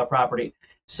 $200,000 property.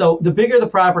 So the bigger the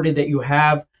property that you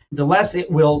have, the less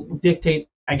it will dictate,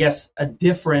 I guess, a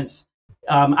difference.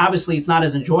 Obviously, it's not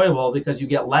as enjoyable because you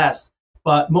get less,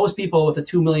 but most people with a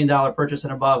 $2 million purchase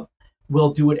and above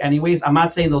will do it anyways. I'm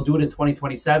not saying they'll do it in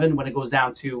 2027 when it goes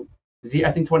down to zero.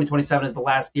 I think 2027 is the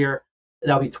last year.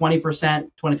 That'll be 20%.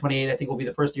 2028, I think, will be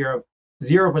the first year of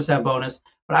 0% bonus.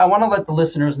 But I want to let the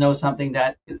listeners know something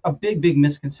that is a big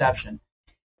misconception.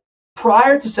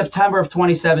 Prior to September of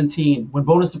 2017, when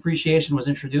bonus depreciation was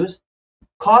introduced,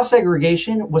 cost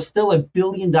segregation was still $1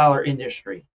 billion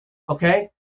industry, okay?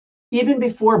 Even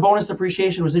before bonus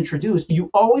depreciation was introduced, you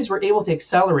always were able to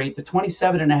accelerate the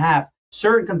 27.5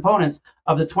 certain components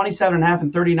of the 27.5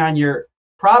 and 39-year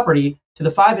property to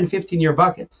the 5 and 15-year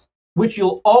buckets, which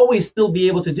you'll always still be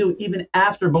able to do even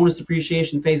after bonus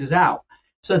depreciation phases out.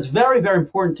 So it's very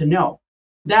important to know.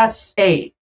 That's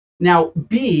A. Now,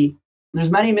 B, there's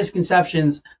many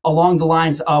misconceptions along the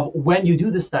lines of when you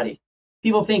do the study.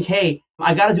 People think, hey,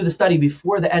 I got to do the study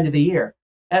before the end of the year.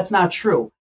 That's not true.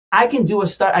 I can do a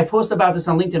study. I post about this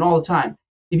on LinkedIn all the time.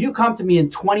 If you come to me in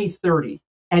 2030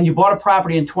 and you bought a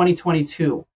property in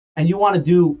 2022 and you want to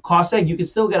do cost seg, you can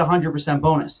still get 100%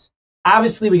 bonus.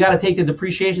 Obviously, we got to take the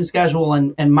depreciation schedule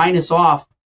and minus off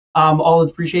all the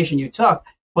depreciation you took,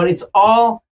 but it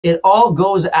all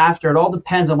goes after. It all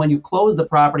depends on when you close the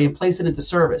property and place it into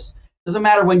service. Doesn't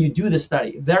matter when you do the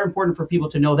study. Very important for people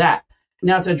to know that.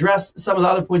 Now, to address some of the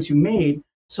other points you made,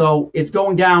 so it's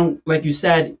going down, like you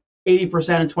said,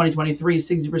 80% in 2023,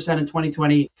 60% in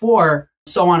 2024,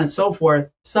 so on and so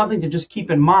forth. Something to just keep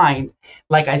in mind,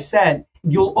 like I said,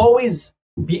 you'll always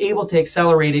be able to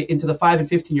accelerate it into the 5 and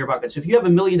 15-year bucket. So if you have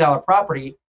 $1 million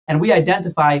property and we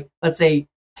identify, let's say,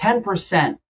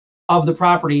 10% of the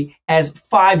property as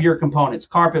 5-year components,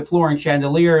 carpet, flooring,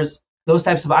 chandeliers, those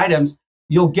types of items,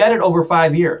 you'll get it over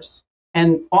 5 years.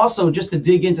 And also, just to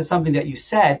dig into something that you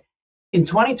said, in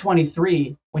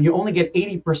 2023, when you only get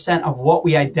 80% of what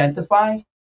we identify,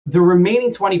 the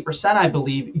remaining 20%, I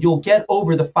believe, you'll get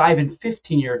over the 5 and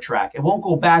 15-year track. It won't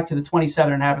go back to the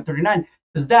 27.5 and 39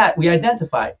 because that we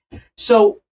identified.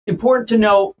 So important to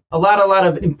know, a lot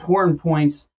of important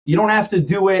points. You don't have to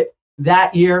do it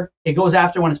that year. It goes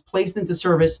after when it's placed into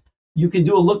service. You can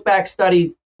do a look back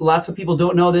study lots of people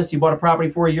don't know this. You bought a property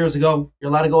 4 years ago. You're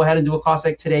allowed to go ahead and do a cost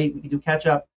seg today. We can do catch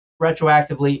up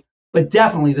retroactively. But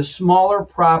definitely the smaller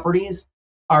properties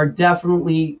are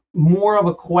definitely more of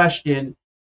a question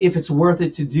if it's worth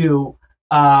it to do.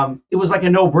 It was like a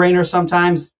no-brainer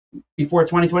sometimes before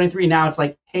 2023. Now it's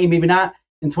like, hey, maybe not.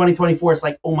 In 2024, it's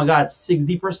like, oh my God,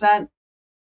 60%.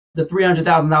 The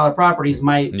 $300,000 properties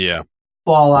might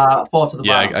fall to the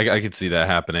bottom. I could see that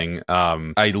happening.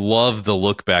 I love the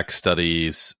look back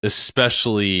studies,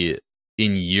 especially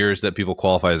in years that people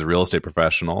qualify as a real estate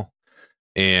professional.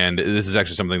 And this is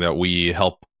actually something that we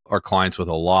help our clients with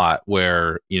a lot,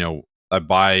 where, I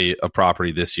buy a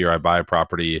property this year, I buy a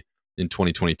property in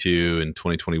 2022 and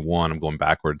 2021, I'm going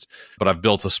backwards, but I've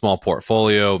built a small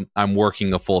portfolio. I'm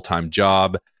working a full-time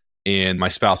job, and my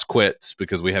spouse quits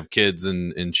because we have kids,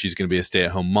 and she's going to be a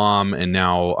stay-at-home mom. And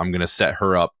now I'm going to set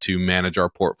her up to manage our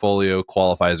portfolio,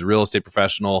 qualify as a real estate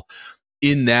professional.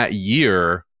 In that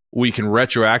year, we can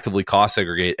retroactively cost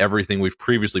segregate everything we've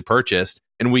previously purchased,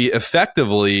 and we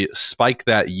effectively spike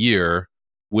that year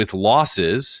with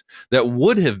losses that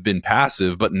would have been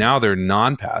passive, but now they're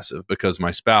non-passive because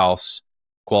my spouse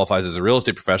qualifies as a real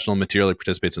estate professional and materially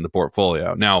participates in the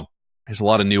portfolio. Now, there's a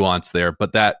lot of nuance there,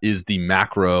 but that is the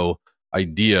macro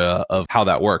idea of how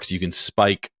that works. You can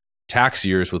spike tax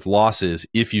years with losses.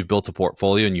 If you've built a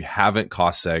portfolio and you haven't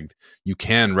cost segged, you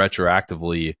can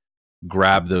retroactively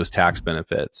grab those tax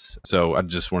benefits. So I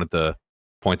just wanted to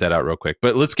point that out real quick.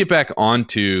 But let's get back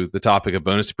onto the topic of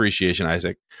bonus depreciation,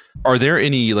 Isaac. Are there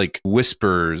any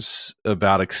whispers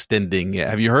about extending it?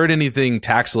 Have you heard anything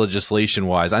tax legislation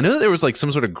wise? I know that there was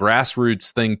some sort of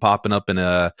grassroots thing popping up in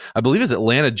I believe it's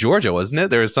Atlanta, Georgia, wasn't it?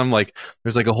 There was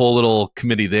there's a whole little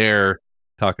committee there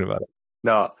talking about it.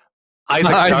 No,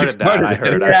 Isaac started that, I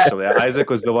heard, actually. Isaac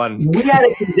was the one. We had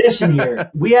a condition here.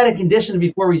 We had a condition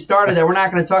before we started that we're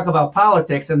not going to talk about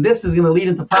politics, and this is going to lead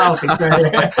into politics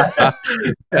right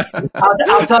here.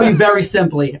 I'll tell you very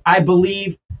simply.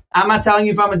 I'm not telling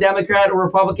you if I'm a Democrat or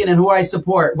Republican and who I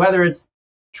support, whether it's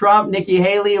Trump, Nikki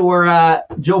Haley, or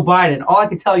Joe Biden. All I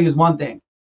can tell you is one thing.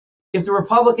 If the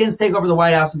Republicans take over the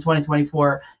White House in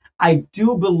 2024, I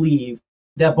do believe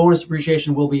that bonus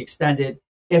depreciation will be extended.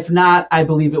 If not, I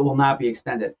believe it will not be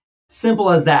extended. Simple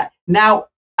as that. Now,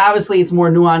 obviously, it's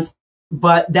more nuanced,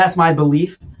 but that's my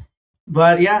belief.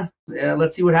 But yeah,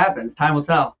 let's see what happens. Time will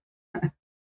tell.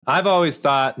 I've always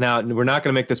thought, now we're not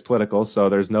going to make this political, so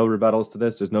there's no rebuttals to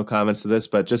this, there's no comments to this,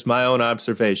 but just my own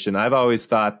observation. I've always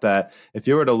thought that if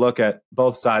you were to look at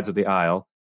both sides of the aisle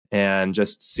and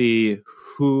just see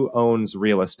who owns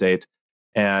real estate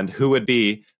and who would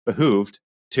be behooved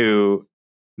to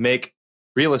make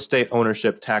real estate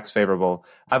ownership tax favorable,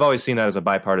 I've always seen that as a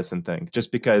bipartisan thing,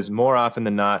 just because more often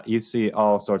than not, you see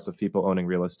all sorts of people owning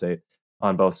real estate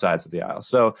on both sides of the aisle.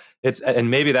 So and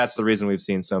maybe that's the reason we've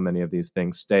seen so many of these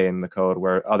things stay in the code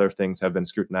where other things have been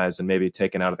scrutinized and maybe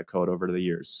taken out of the code over the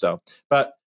years. So,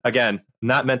 but again,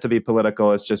 not meant to be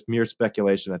political. It's just mere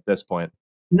speculation at this point.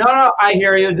 No, I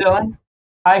hear you, Dylan.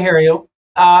 I hear you.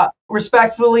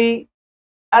 Respectfully,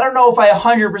 I don't know if I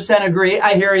 100% agree.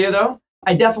 I hear you, though.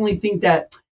 I definitely think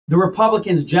that the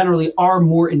Republicans generally are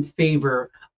more in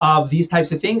favor of these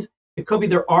types of things. It could be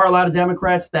there are a lot of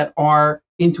Democrats that are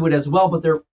into it as well, but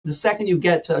the second you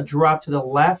get to a drop to the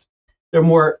left, they're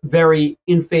more very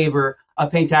in favor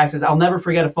of paying taxes. I'll never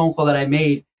forget a phone call that I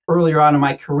made earlier on in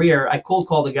my career. I cold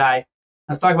called a guy.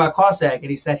 I was talking about cost seg, and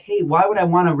he said, "Hey, why would I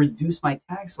want to reduce my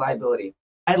tax liability?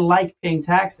 I like paying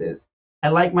taxes. I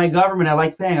like my government. I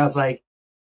like paying." I was like,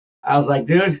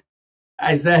 dude,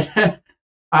 I said,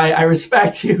 I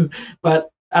respect you,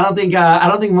 but I don't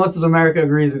think most of America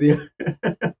agrees with you.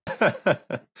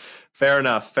 Fair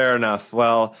enough.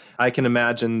 Well, I can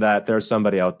imagine that there's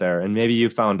somebody out there, and maybe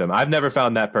you found him. I've never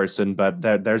found that person, but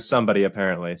there's somebody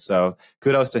apparently. So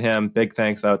kudos to him. Big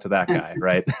thanks out to that guy,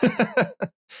 right?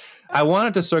 I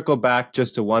wanted to circle back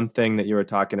just to one thing that you were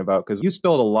talking about, because you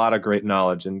spilled a lot of great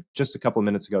knowledge and just a couple of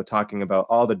minutes ago talking about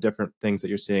all the different things that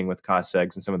you're seeing with cost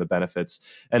segs and some of the benefits.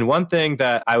 And one thing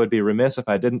that I would be remiss if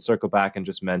I didn't circle back and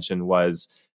just mention was,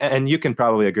 and you can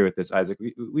probably agree with this, Isaac,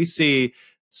 we see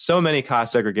so many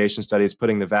cost segregation studies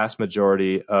putting the vast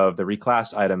majority of the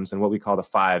reclassed items in what we call the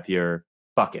 5-year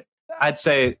bucket. I'd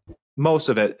say most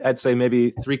of it, I'd say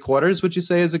maybe 3/4, would you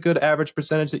say is a good average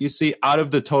percentage that you see out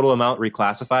of the total amount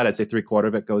reclassified? I'd say 3/4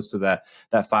 of it goes to that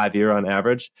 5-year on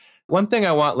average. One thing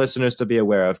I want listeners to be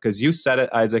aware of, because you said it,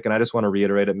 Isaac, and I just want to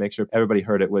reiterate it, make sure everybody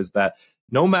heard it, was that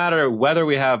no matter whether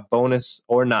we have bonus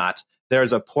or not,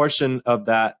 there's a portion of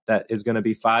that is going to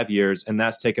be 5 years, and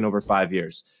that's taken over 5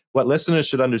 years. What listeners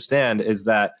should understand is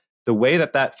that the way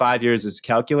that 5 years is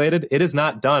calculated, it is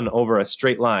not done over a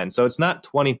straight line. So it's not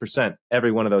 20%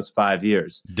 every one of those 5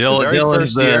 years.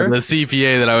 Dylan's the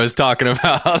CPA that I was talking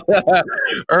about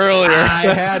earlier.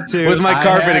 I had to. With my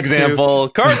carpet example.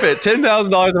 Carpet,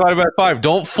 $10,000 divided by 5.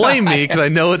 Don't flame me because I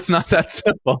know it's not that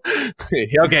simple.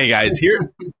 Okay, guys,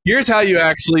 here's how you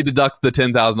actually deduct the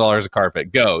 $10,000 of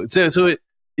carpet. Go. So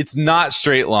it's not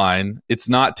straight line. It's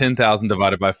not 10,000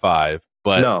 divided by 5.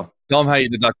 But no. Tell them how you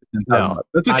deduct the $10,000. No,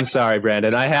 okay. I'm sorry,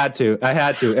 Brandon. I had to,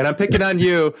 and I'm picking on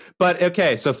you. But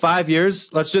okay, so 5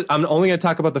 years. I'm only going to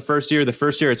talk about the first year. The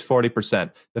first year is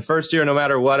 40%. The first year, no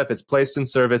matter what, if it's placed in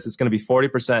service, it's going to be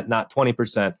 40%, not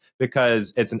 20%,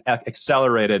 because it's an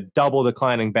accelerated double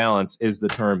declining balance is the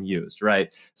term used,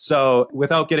 right? So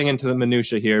without getting into the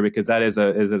minutia here, because that is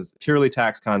a purely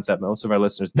tax concept, most of our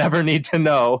listeners never need to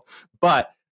know.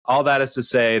 But all that is to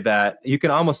say that you can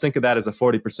almost think of that as a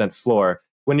 40% floor.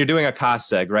 When you're doing a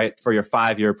cost seg, right, for your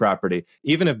 5-year property,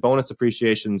 even if bonus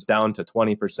depreciation is down to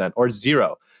 20% or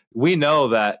zero, we know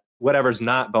that whatever's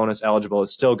not bonus eligible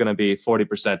is still going to be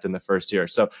 40% in the first year.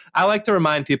 So I like to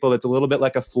remind people it's a little bit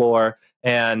like a floor.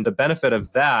 And the benefit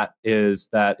of that is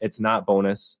that it's not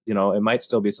bonus. You know, it might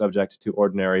still be subject to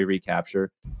ordinary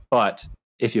recapture, but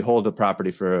if you hold the property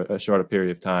for a shorter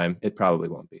period of time, it probably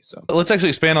won't be. So let's actually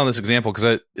expand on this example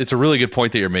because it's a really good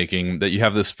point that you're making, that you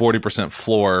have this 40%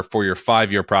 floor for your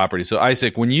 5-year property. So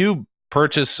Isaac, when you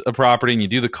purchase a property and you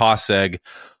do the cost seg,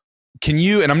 can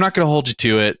you, and I'm not going to hold you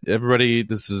to it, everybody,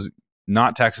 this is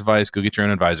not tax advice, go get your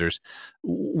own advisors.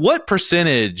 What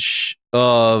percentage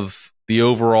of the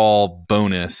overall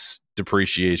bonus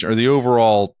depreciation or the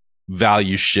overall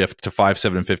value shift to 5,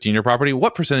 7, and 15-year property,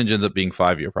 what percentage ends up being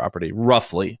 5-year property,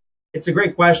 roughly? It's a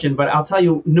great question, but I'll tell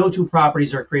you, no two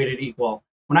properties are created equal.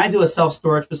 When I do a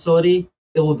self-storage facility,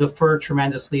 it will differ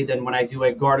tremendously than when I do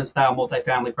a garden-style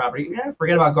multifamily property.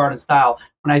 Forget about garden-style.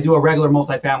 When I do a regular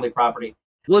multifamily property.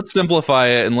 Let's simplify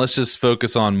it, and let's just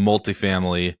focus on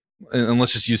multifamily, and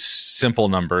let's just use simple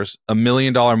numbers. $1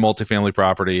 million multifamily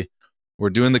property,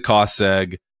 we're doing the cost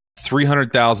seg.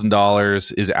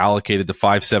 $300,000 is allocated to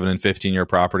 5, 7, and 15-year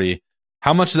property.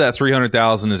 How much of that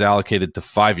 $300,000 is allocated to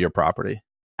 5-year property?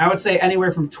 I would say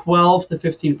anywhere from 12 to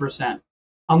 15%,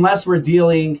 unless we're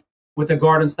dealing with a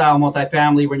garden-style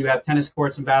multifamily when you have tennis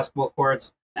courts and basketball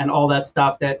courts and all that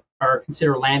stuff that are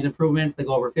considered land improvements that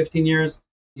go over 15 years.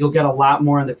 You'll get a lot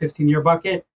more in the 15-year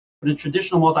bucket. But in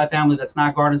traditional multifamily that's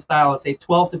not garden-style, I'd say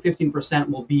 12 to 15%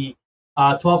 will be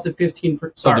 12 to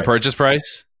 15%. Of the purchase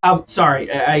price?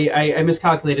 Sorry, I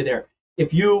miscalculated there.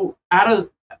 If you out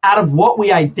of what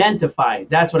we identified,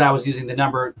 that's what I was using the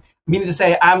number. Meaning to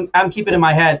say, I'm keeping in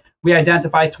my head, we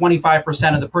identify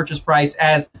 25% of the purchase price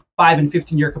as 5 and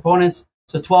 15-year components.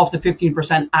 So 12 to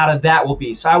 15% out of that will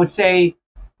be. So I would say,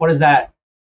 what is that?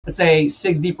 Let's say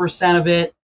 60% of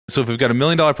it. So if we've got $1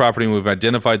 million property and we've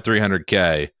identified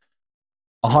 $300K,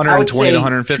 120 to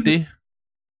 150.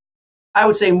 I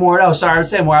would say more. No, sorry, I would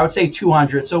say more. I would say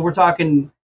 200. So we're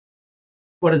talking.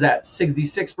 What is that?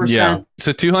 66%? Yeah.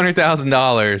 So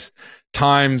 $200,000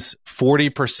 times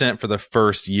 40% for the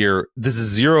first year. This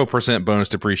is 0% bonus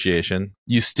depreciation.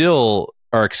 You still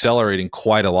are accelerating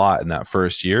quite a lot in that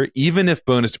first year, even if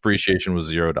bonus depreciation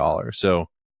was $0. So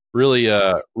really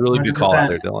good call out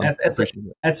there, Dylan.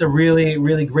 That's a really,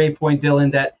 really great point,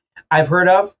 Dylan, that I've heard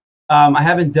of. I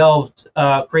haven't delved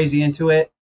crazy into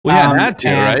it. We hadn't had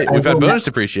to, right? We've had bonus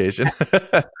depreciation.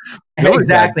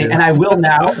 Exactly. And I will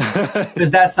now, because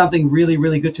that's something really,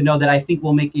 really good to know that I think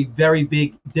will make a very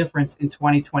big difference in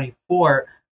 2024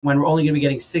 when we're only going to be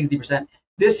getting 60%.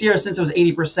 This year, since it was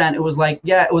 80%, it was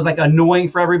like annoying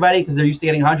for everybody because they're used to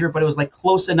getting 100, but it was like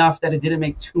close enough that it didn't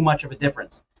make too much of a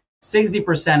difference.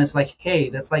 60%, it's like, hey,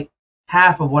 that's like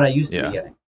half of what I used to be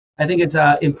getting. I think it's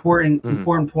an important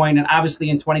point. And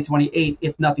obviously in 2028,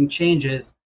 if nothing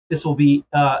changes, this will be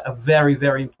a very,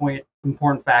 very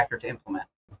important factor to implement.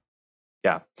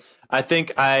 Yeah. I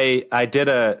think I did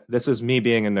this is me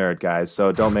being a nerd, guys,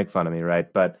 so don't make fun of me,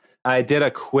 right? But I did a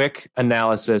quick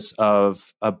analysis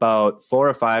of about 4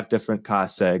 or 5 different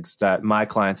cost segs that my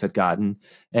clients had gotten.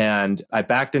 And I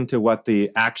backed into what the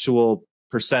actual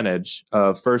percentage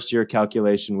of first year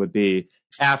calculation would be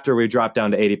after we drop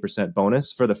down to 80%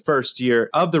 bonus for the first year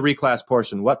of the reclass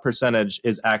portion. What percentage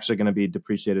is actually going to be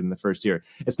depreciated in the first year?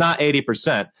 It's not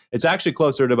 80%. It's actually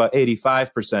closer to about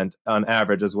 85% on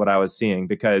average is what I was seeing,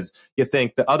 because you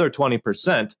think the other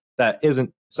 20% that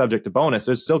isn't subject to bonus,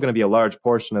 there's still going to be a large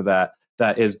portion of that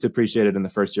that is depreciated in the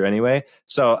first year anyway.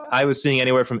 So I was seeing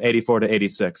anywhere from 84 to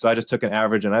 86. So I just took an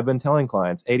average, and I've been telling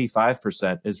clients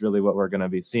 85% is really what we're going to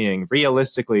be seeing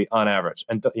realistically on average.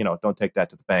 And don't take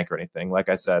that to the bank or anything. Like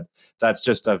I said, that's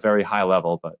just a very high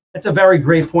level. But that's a very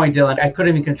great point, Dylan. I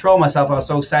couldn't even control myself. I was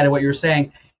so excited what you were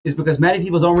saying, is because many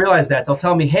people don't realize that. They'll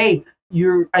tell me, hey,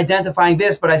 you're identifying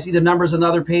this, but I see the numbers on the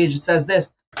other page. It says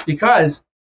this. Because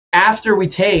after we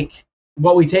take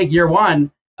what we take year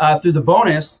one through the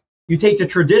bonus, you take the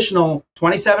traditional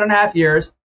 27 and a half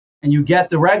years, and you get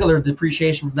the regular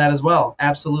depreciation from that as well.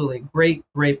 Absolutely. Great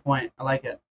point. I like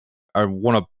it. I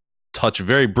want to touch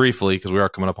very briefly, because we are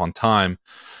coming up on time,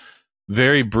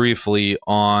 very briefly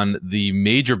on the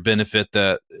major benefit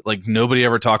that like nobody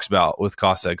ever talks about with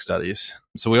cost seg studies.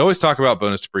 So we always talk about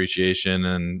bonus depreciation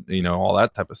and all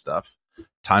that type of stuff,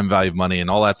 time value of money, and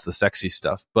all that's the sexy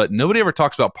stuff. But nobody ever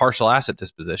talks about partial asset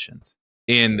dispositions.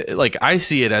 And like I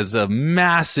see it as a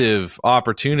massive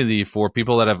opportunity for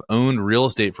people that have owned real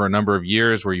estate for a number of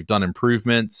years, where you've done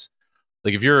improvements.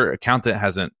 Like if your accountant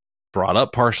hasn't brought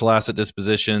up partial asset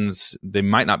dispositions, they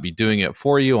might not be doing it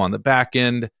for you on the back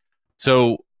end.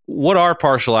 So what are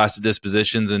partial asset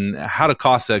dispositions, and how do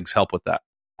cost segs help with that?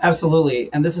 Absolutely.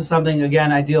 And this is something,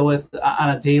 again, I deal with on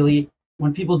a daily.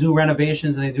 When people do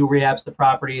renovations and they do rehabs to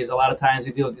properties, a lot of times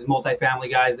we deal with these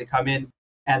multifamily guys. They come in,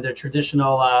 and their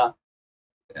traditional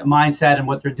mindset and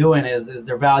what they're doing is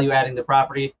they're value adding the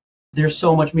property. There's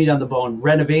so much meat on the bone.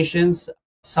 Renovations,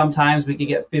 sometimes we can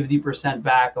get 50%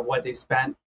 back of what they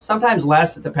spent. Sometimes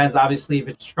less. It depends, obviously, if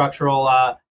it's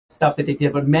structural stuff that they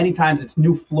did. But many times it's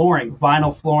new flooring,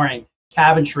 vinyl flooring,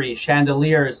 cabinetry,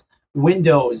 chandeliers,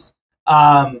 windows.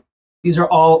 These are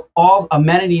all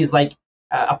amenities like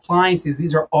appliances.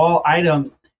 These are all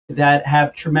items that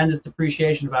have tremendous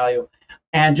depreciation value.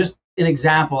 And just an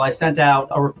example, I sent out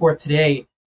a report today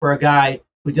for a guy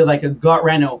who did like a gut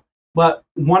reno. But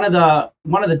one of the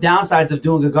downsides of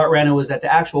doing a gut reno is that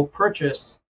the actual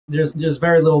purchase, there's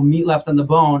very little meat left on the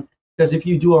bone, because if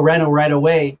you do a reno right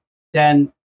away,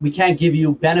 then we can't give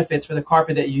you benefits for the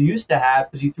carpet that you used to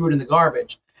have because you threw it in the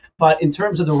garbage. But in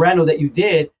terms of the reno that you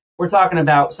did, we're talking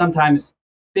about sometimes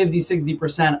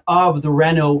 50-60% of the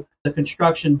reno, the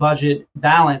construction budget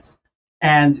balance.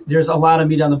 And there's a lot of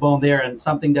meat on the bone there, and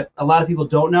something that a lot of people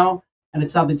don't know, and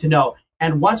it's something to know.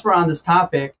 And once we're on this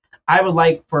topic, I would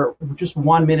like for just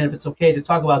 1 minute, if it's okay, to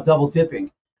talk about double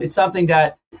dipping. It's something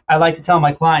that I like to tell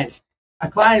my clients. A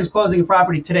client is closing a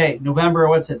property today, November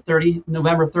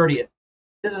 30th.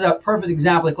 This is a perfect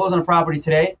example. They close on a property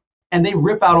today, and they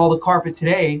rip out all the carpet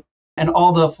today and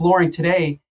all the flooring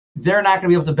today. They're not going to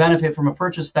be able to benefit from a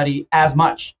purchase study as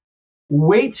much.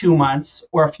 Wait 2 months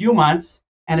or a few months,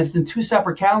 and if it's in 2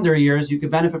 separate calendar years, you can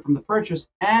benefit from the purchase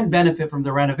and benefit from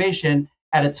the renovation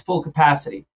at its full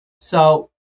capacity. So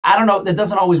I don't know, that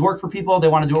doesn't always work for people. They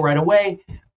want to do it right away,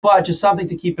 but just something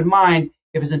to keep in mind.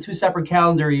 If it's in 2 separate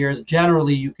calendar years,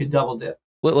 generally you could double dip.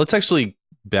 Let's actually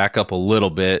back up a little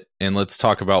bit and let's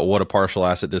talk about what a partial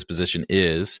asset disposition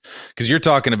is, because you're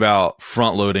talking about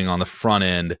front loading on the front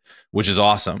end, which is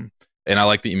awesome. And I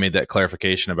like that you made that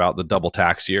clarification about the double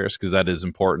tax years, because that is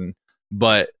important.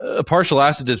 But a partial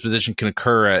asset disposition can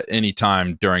occur at any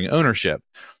time during ownership.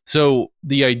 So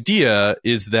the idea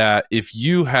is that if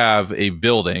you have a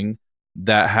building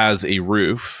that has a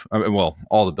roof, well,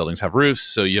 all the buildings have roofs.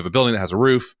 So you have a building that has a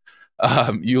roof.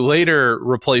 You later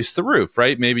replace the roof,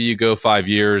 right? Maybe you go 5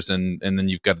 years and then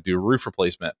you've got to do a roof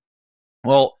replacement.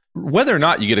 Well, whether or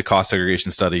not you get a cost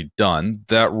segregation study done,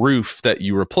 that roof that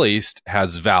you replaced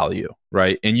has value,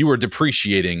 right? And you are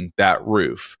depreciating that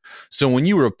roof. So when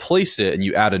you replace it and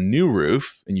you add a new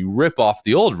roof and you rip off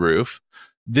the old roof,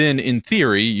 then in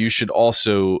theory, you should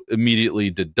also immediately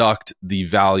deduct the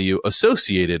value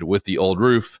associated with the old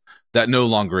roof that no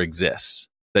longer exists,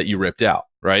 that you ripped out,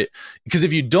 right? Because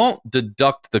if you don't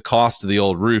deduct the cost of the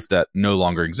old roof that no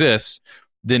longer exists,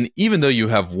 then even though you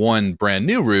have one brand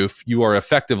new roof, you are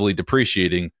effectively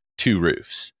depreciating 2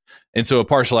 roofs. And so a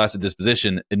partial asset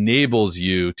disposition enables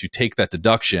you to take that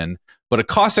deduction, but a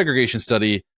cost segregation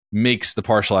study makes the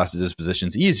partial asset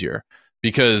dispositions easier,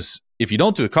 because if you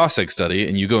don't do a cost seg study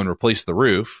and you go and replace the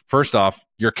roof, first off,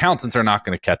 your accountants are not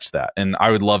going to catch that. And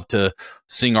I would love to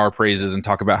sing our praises and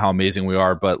talk about how amazing we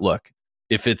are, but look,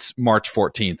 if it's March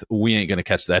 14th, we ain't going to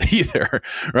catch that either,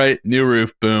 right? New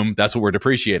roof, boom, that's what we're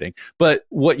depreciating. But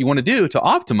what you want to do to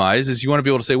optimize is you want to be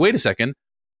able to say, wait a second,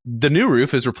 the new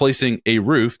roof is replacing a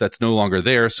roof that's no longer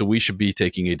there, so we should be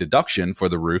taking a deduction for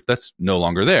the roof that's no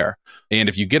longer there. And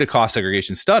if you get a cost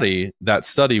segregation study, that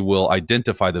study will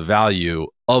identify the value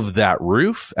of that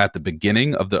roof at the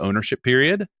beginning of the ownership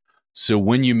period. So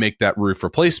when you make that roof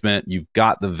replacement, you've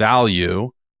got the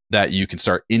value that you can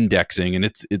start indexing. And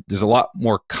there's a lot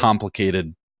more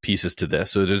complicated pieces to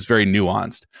this. So it is very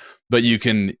nuanced, but you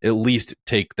can at least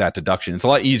take that deduction. It's a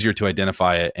lot easier to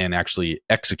identify it and actually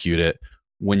execute it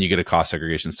when you get a cost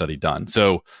segregation study done.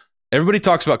 So everybody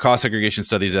talks about cost segregation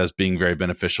studies as being very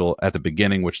beneficial at the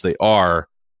beginning, which they are,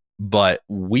 but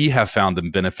we have found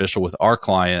them beneficial with our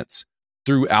clients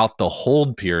throughout the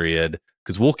hold period,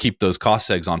 because we'll keep those cost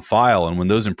segs on file. And when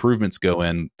those improvements go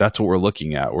in, that's what we're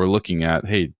looking at. We're looking at,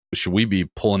 hey, should we be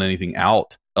pulling anything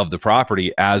out of the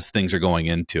property as things are going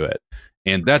into it?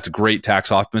 And that's great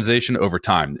tax optimization over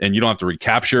time. And you don't have to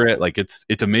recapture it. Like it's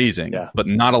amazing, but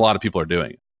not a lot of people are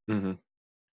doing it. Mm-hmm.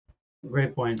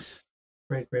 Great points.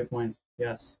 Great points.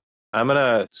 Yes. I'm going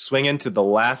to swing into the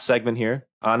last segment here.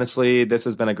 Honestly, this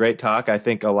has been a great talk. I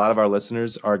think a lot of our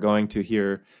listeners are going to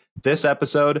hear this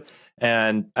episode,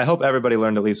 and I hope everybody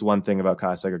learned at least one thing about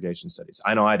cost segregation studies.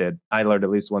 I know I did. I learned at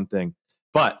least one thing.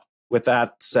 But with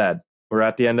that said, we're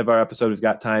at the end of our episode. We've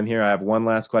got time here. I have one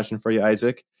last question for you,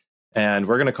 Isaac, and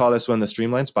we're going to call this one the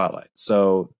Streamline Spotlight.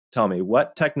 So tell me,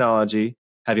 what technology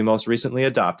have you most recently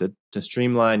adopted to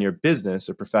streamline your business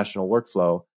or professional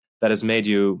workflow that has made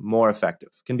you more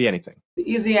effective? Can be anything.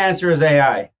 The easy answer is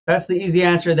AI. That's the easy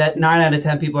answer that 9 out of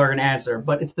 10 people are going to answer,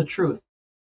 but it's the truth.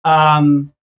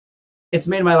 It's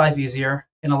made my life easier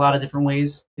in a lot of different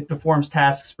ways. It performs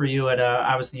tasks for you at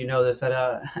obviously you know this, at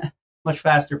a much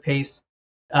faster pace.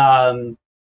 I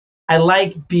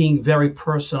like being very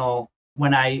personal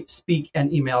when I speak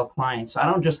and email clients. So I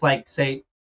don't just like say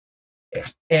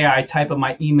AI type of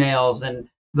my emails and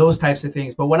those types of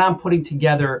things, but when I'm putting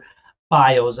together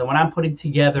bios and when I'm putting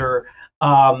together,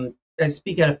 I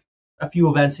speak at a few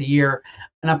events a year,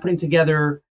 and I'm putting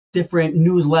together different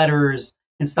newsletters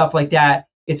and stuff like that.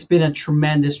 It's been a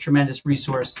tremendous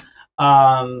resource.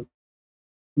 That's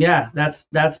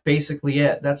basically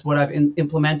it. That's what I've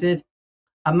implemented.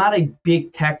 I'm not a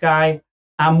big tech guy.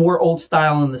 I'm more old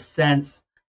style in the sense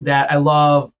that I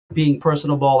love being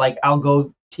personable. Like I'll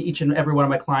go to each and every one of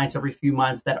my clients every few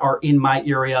months that are in my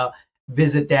area,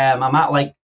 visit them. I'm not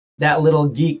like that little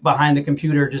geek behind the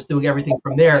computer just doing everything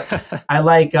from there.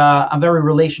 I'm very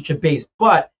relationship based,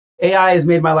 but AI has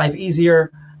made my life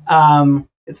easier.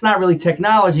 It's not really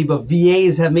technology, but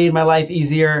VAs have made my life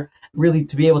easier, really,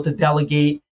 to be able to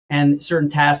delegate and certain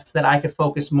tasks that I could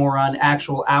focus more on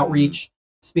actual outreach,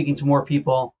 speaking to more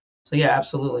people. So yeah,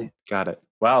 absolutely. Got it.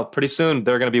 Wow, pretty soon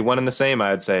they're going to be one and the same,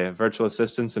 I would say, virtual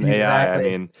assistants and AI. I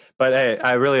mean, but hey,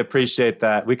 I really appreciate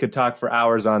that. We could talk for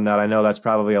hours on that. I know that's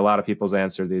probably a lot of people's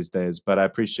answer these days, but I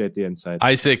appreciate the insight.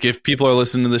 Isaac, if people are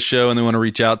listening to the show and they want to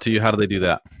reach out to you, how do they do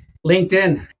that?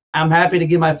 LinkedIn. I'm happy to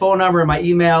give my phone number and my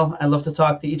email. I'd love to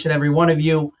talk to each and every one of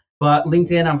you. But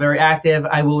LinkedIn, I'm very active.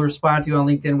 I will respond to you on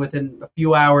LinkedIn within a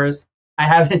few hours. I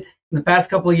haven't, in the past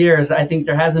couple of years, I think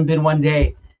there hasn't been one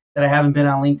day that I haven't been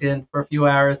on LinkedIn for a few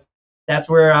hours. That's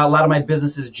where a lot of my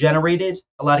business is generated,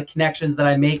 a lot of connections that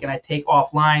I make and I take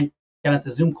offline, get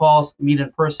into Zoom calls, meet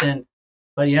in person.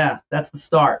 But yeah, that's the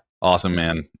start. Awesome,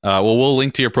 man. Well, we'll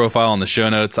link to your profile in the show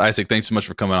notes. Isaac, thanks so much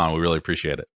for coming on. We really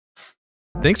appreciate it.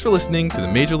 Thanks for listening to the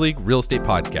Major League Real Estate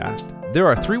Podcast. There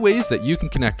are 3 ways that you can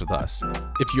connect with us.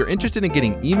 If you're interested in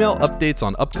getting email updates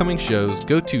on upcoming shows,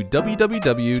 go to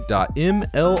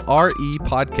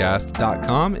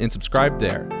www.mlrepodcast.com and subscribe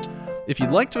there. If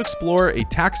you'd like to explore a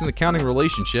tax and accounting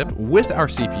relationship with our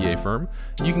CPA firm,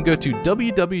 you can go to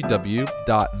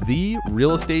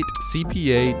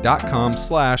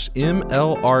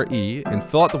www.therealestatecpa.com/MLRE and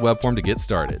fill out the web form to get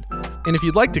started. And if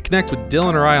you'd like to connect with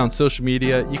Dylan or I on social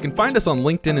media, you can find us on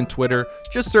LinkedIn and Twitter.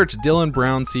 Just search Dylan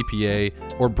Brown CPA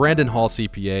or Brandon Hall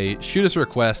CPA. Shoot us a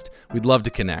request. We'd love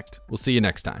to connect. We'll see you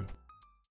next time.